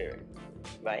in the Spirit,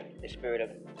 right? The Spirit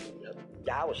of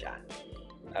Yahweh Shai,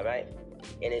 all right?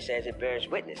 And it says it bears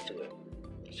witness to it.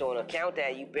 So on account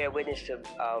that you bear witness to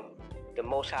the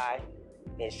Most High,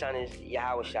 His Son is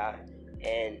Yahweh Shai,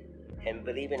 and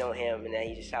believing on Him, and that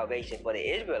He's a salvation for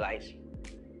the Israelites,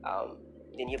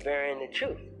 then you're bearing the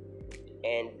truth,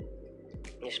 and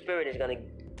the Spirit is gonna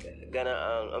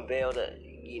unveil the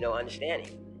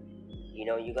understanding.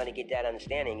 You're gonna get that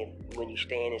understanding when you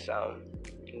stay in this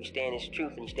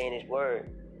truth, and you stay in His Word,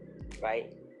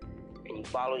 right? And you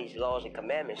follow these laws and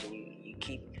commandments, and you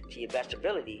keep to your best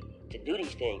ability to do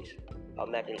these things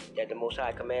that the Most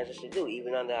High commands us to do,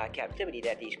 even under our captivity,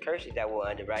 that these curses that we're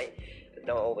under, right,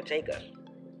 don't overtake us.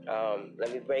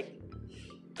 Let me break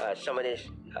some of this,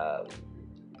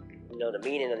 the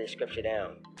meaning of this scripture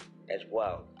down as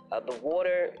well. The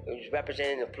water is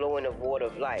representing the flowing of water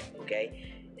of life,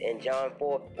 okay? In John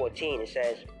 4:14, it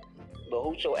says, but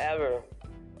whosoever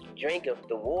drinketh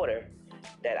the water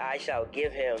that I shall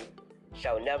give him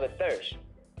shall never thirst,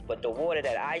 but the water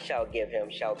that I shall give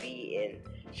him shall be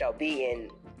in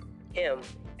him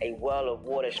a well of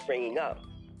water springing up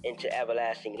into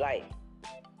everlasting life.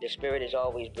 The Spirit is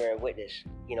always bearing witness,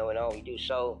 in all we do.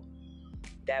 So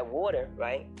that water,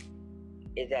 right,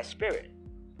 is that Spirit,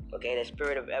 okay, that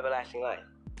Spirit of everlasting life.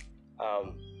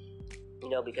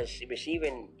 Because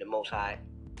receiving the Most High,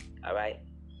 all right,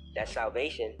 that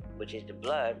salvation, which is the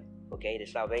blood, okay, the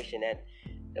salvation that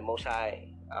the Most High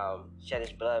shed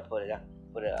His blood for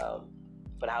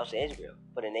the house of Israel,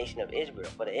 for the nation of Israel,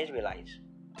 for the Israelites,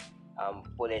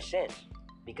 for their sins.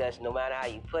 Because no matter how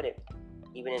you put it,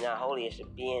 even in our holiest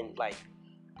of being like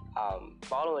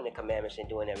following the commandments and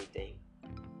doing everything,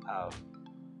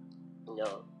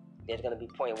 there's gonna be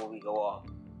a point where we go off,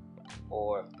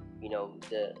 or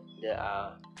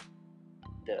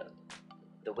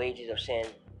the wages of sin,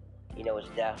 is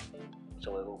death.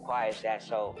 So it requires that.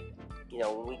 So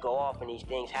when we go off and these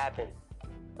things happen,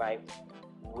 right,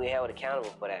 we're held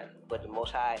accountable for that. But the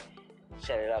Most High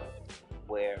set it up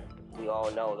where we all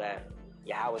know that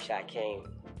Yahweh Shai came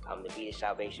to be the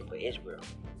salvation for Israel,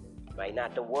 right?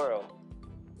 Not the world,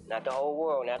 not the whole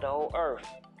world, not the whole earth,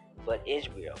 but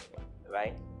Israel,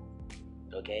 right?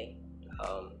 Okay?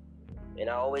 And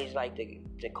I always like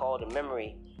to call to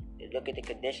memory, look at the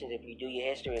conditions. If you do your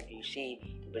history, if you see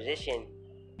the position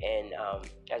and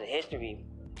as a history,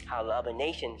 how the other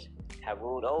nations have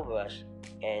ruled over us,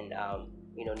 and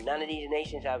none of these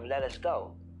nations have let us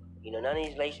go. None of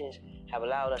these nations have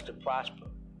allowed us to prosper.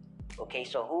 Okay,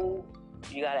 so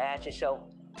you gotta ask yourself,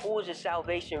 who is the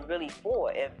salvation really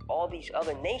for? If all these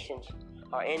other nations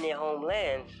are in their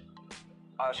homelands,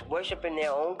 are worshiping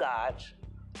their own gods,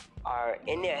 are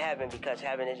in their heaven, because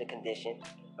heaven is a condition,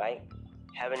 right?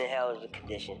 Heaven and hell is a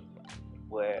condition,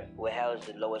 where hell is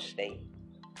the lowest state,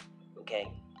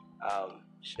 okay?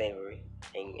 Slavery,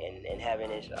 and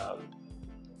heaven is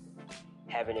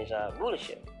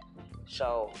rulership.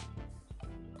 So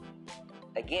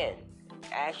again,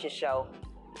 ask yourself,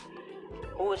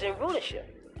 who is in rulership,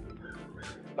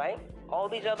 right? All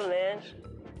these other lands,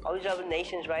 all these other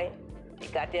nations, right? They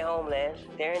got their homelands.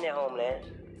 They're in their homelands,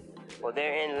 or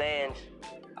they're in lands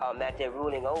that they're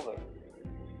ruling over,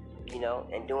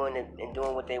 and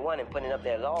doing what they want and putting up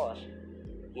their laws,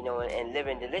 and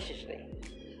living deliciously,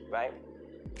 right?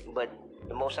 But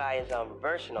the Most High is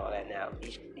reversing all that now.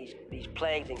 These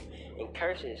plagues and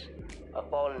curses are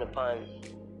falling upon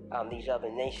these other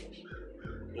nations,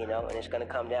 and it's going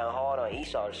to come down hard on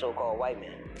Esau, the so-called white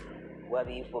man, whether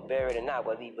you forbear it or not,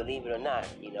 whether you believe it or not,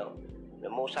 the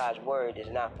Most High's word does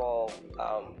not fall,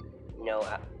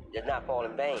 does not fall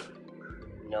in vain.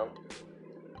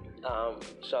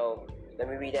 So let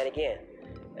me read that again.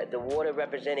 The water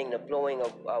representing the flowing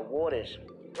of waters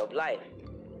of life.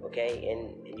 Okay,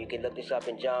 and you can look this up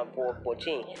in John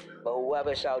 4:14. But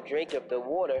whoever shall drink of the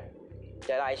water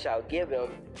that I shall give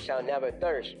him shall never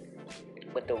thirst.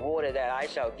 But the water that I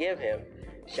shall give him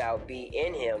shall be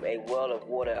in him a well of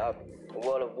water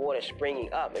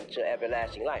springing up into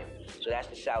everlasting life. So that's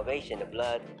the salvation, the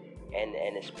blood, and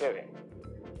the spirit.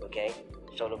 Okay,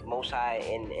 so the Most High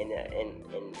in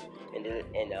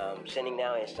sending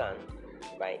down His Son,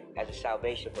 right, as a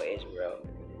salvation for Israel,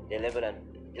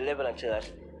 delivered unto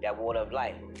us that water of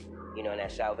life, and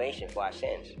that salvation for our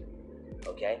sins.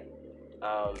 Okay.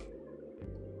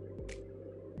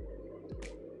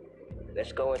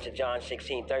 Let's go into John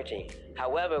 16:13.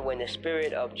 However, when the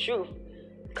Spirit of truth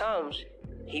comes,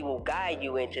 He will guide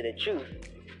you into the truth,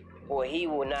 for He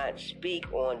will not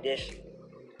speak on His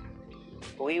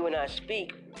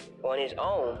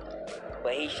own,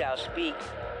 but He shall speak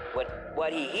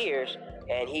what He hears,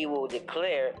 and He will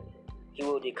declare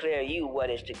you what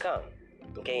is to come.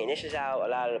 Okay, and this is how a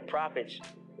lot of the prophets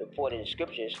reported the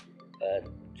scriptures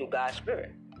through God's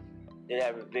Spirit. They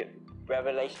have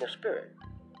revelation of Spirit.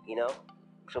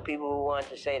 So people who want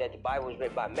to say that the Bible was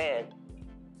written by man,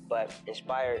 but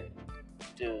inspired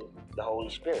through the Holy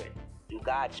Spirit, through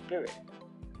God's Spirit.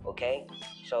 Okay,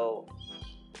 so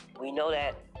we know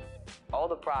that all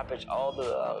the prophets, all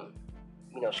the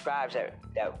scribes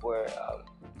that were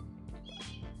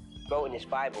wrote in this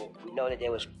Bible, we know that they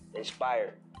was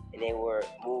inspired and they were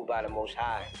moved by the Most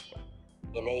High,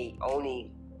 and they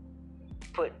only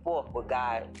put forth what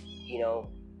God,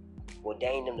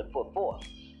 ordained them to put forth.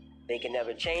 They can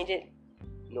never change it,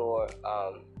 nor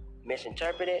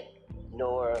misinterpret it,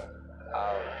 nor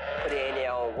put it in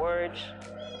their own words,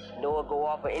 nor go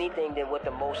off of anything than what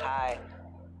the Most High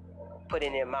put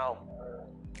in their mouth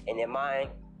and their mind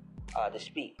to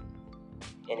speak.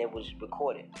 And it was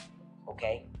recorded.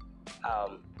 Okay?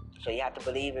 So you have to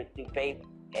believe it through faith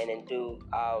and then through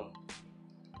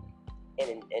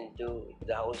through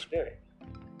the Holy Spirit.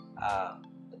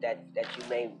 That you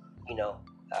may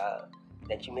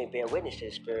that you may bear witness to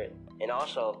the Spirit and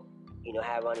also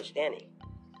have understanding.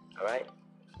 All right.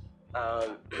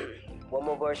 One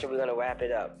more verse and we're going to wrap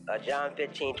it up. John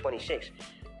 15:26.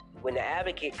 When the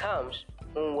Advocate comes,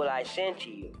 whom will I send to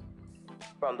you?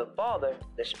 From the Father,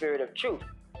 the Spirit of truth,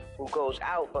 who goes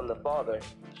out from the Father,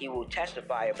 He will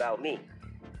testify about me.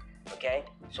 Okay?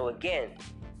 So again,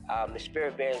 the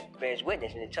Spirit bears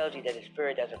witness, and it tells you that the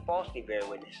Spirit doesn't falsely bear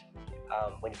witness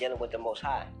when dealing with the Most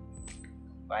High.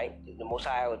 Right? The Most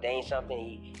High ordains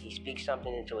something, He speaks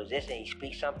something into existence, He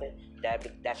speaks something,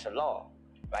 that's a law,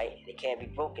 right? It can't be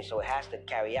broken, so it has to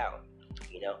carry out,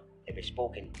 if it's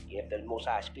spoken, if the Most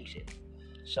High speaks it.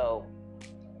 So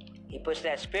He puts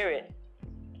that Spirit,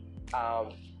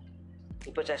 of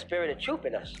truth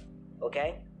in us,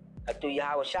 okay? Through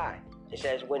Yahweh Shai. It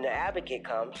says, when the Advocate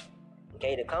comes,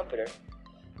 okay, the Comforter,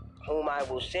 whom I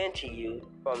will send to you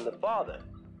from the Father.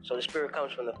 So the Spirit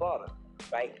comes from the Father,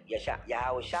 right?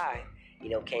 Yahweh Shai,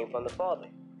 came from the Father.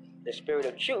 The Spirit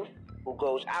of truth, who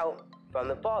goes out from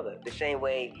the Father. The same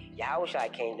way Yahweh Shai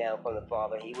came down from the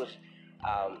Father. He was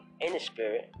in the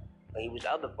Spirit, but He was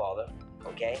of the Father,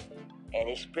 okay? And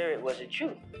His Spirit was the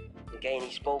truth, okay? And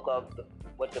He spoke of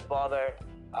what the Father,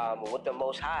 what the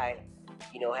Most High,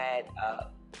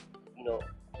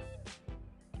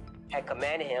 had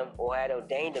commanded Him or had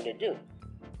ordained Him to do.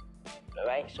 All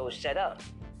right? So it's set up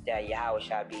that Yahweh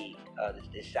shall be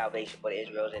the salvation for the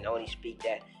Israelites and only speak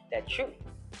that truth,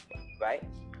 right?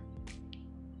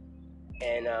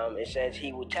 And it says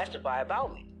He will testify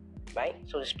about me, right?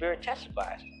 So the Spirit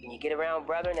testifies. When you get around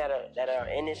brethren that are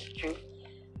in this truth,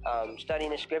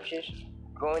 studying the scriptures,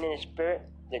 growing in the Spirit,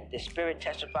 the Spirit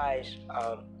testifies.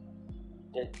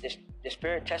 The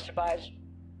Spirit testifies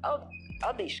of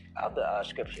the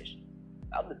scriptures,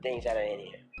 of the things that are in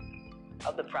here,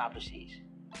 of the prophecies,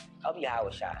 of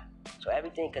Yahweh Shai. So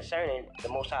everything concerning the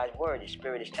Most High's word, the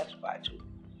Spirit is testified to.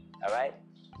 All right?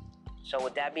 So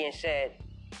with that being said,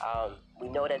 we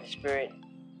know that the Spirit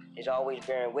is always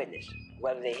bearing witness.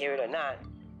 Whether they hear it or not,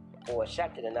 or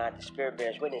accept it or not, the Spirit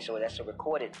bears witness. So that's a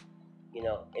recorded,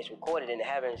 it's recorded in the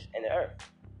heavens and the earth.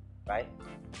 Right?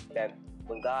 That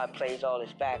when God plays all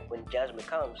this back, when judgment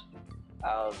comes,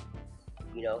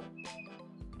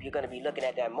 you're going to be looking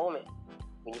at that moment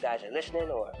when you guys are listening,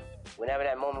 or whenever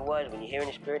that moment was, when you're hearing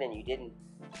the Spirit and you didn't,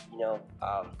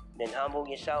 then humble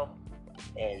yourself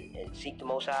and seek the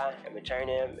Most High and return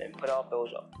to Him and put off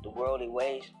the worldly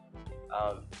ways.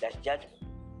 That's judgment.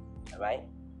 All right?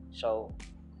 So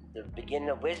the beginning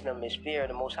of wisdom is fear of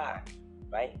the Most High,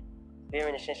 right? Fear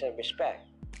in the sense of respect.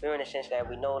 Fear in the sense that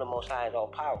we know the Most High is all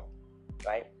powerful,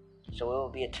 right? So it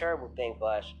would be a terrible thing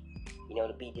for us,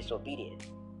 to be disobedient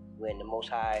when the Most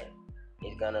High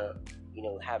is gonna,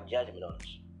 have judgment on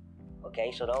us.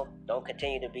 Okay, so don't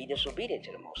continue to be disobedient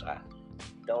to the Most High.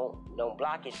 Don't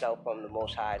block yourself from the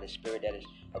Most High, the Spirit that is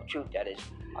of truth that is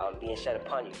being set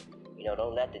upon you.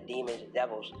 Don't let the demons and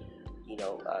devils,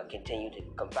 continue to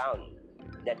confound you.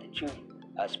 Let the truth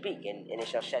speak, and it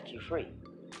shall set you free.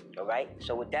 All right.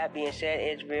 So with that being said,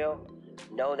 Israel,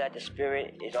 know that the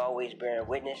Spirit is always bearing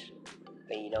witness,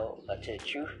 to the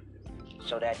truth,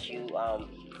 so that you, so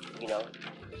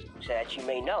that you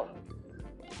may know.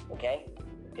 Okay.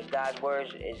 Because God's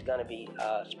words is going to be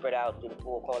spread out through the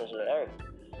four corners of the earth,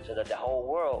 so that the whole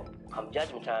world, come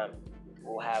judgment time,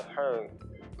 will have heard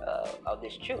of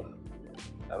this truth.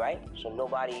 All right. So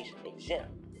nobody's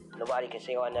exempt. Nobody can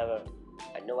say, "Oh,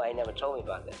 nobody never told me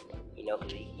about that."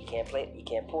 Because you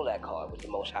can't pull that card with the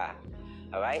Most High.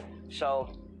 All right. So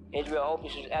Israel, I hope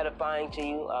this is edifying to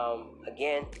you.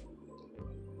 Again,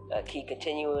 keep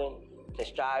continuing to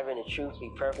strive in the truth,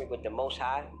 be perfect with the Most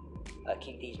High.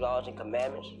 Keep these laws and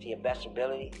commandments to your best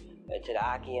ability, to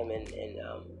the Akim and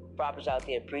prophets out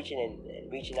there preaching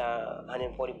and reaching our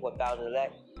 144,000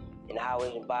 elect in the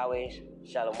highways and byways.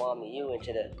 Shalom to you and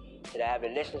to the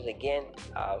avid listeners again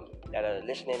that are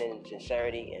listening in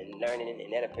sincerity and learning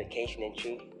and edification and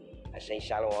truth. I say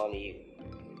shalom to you.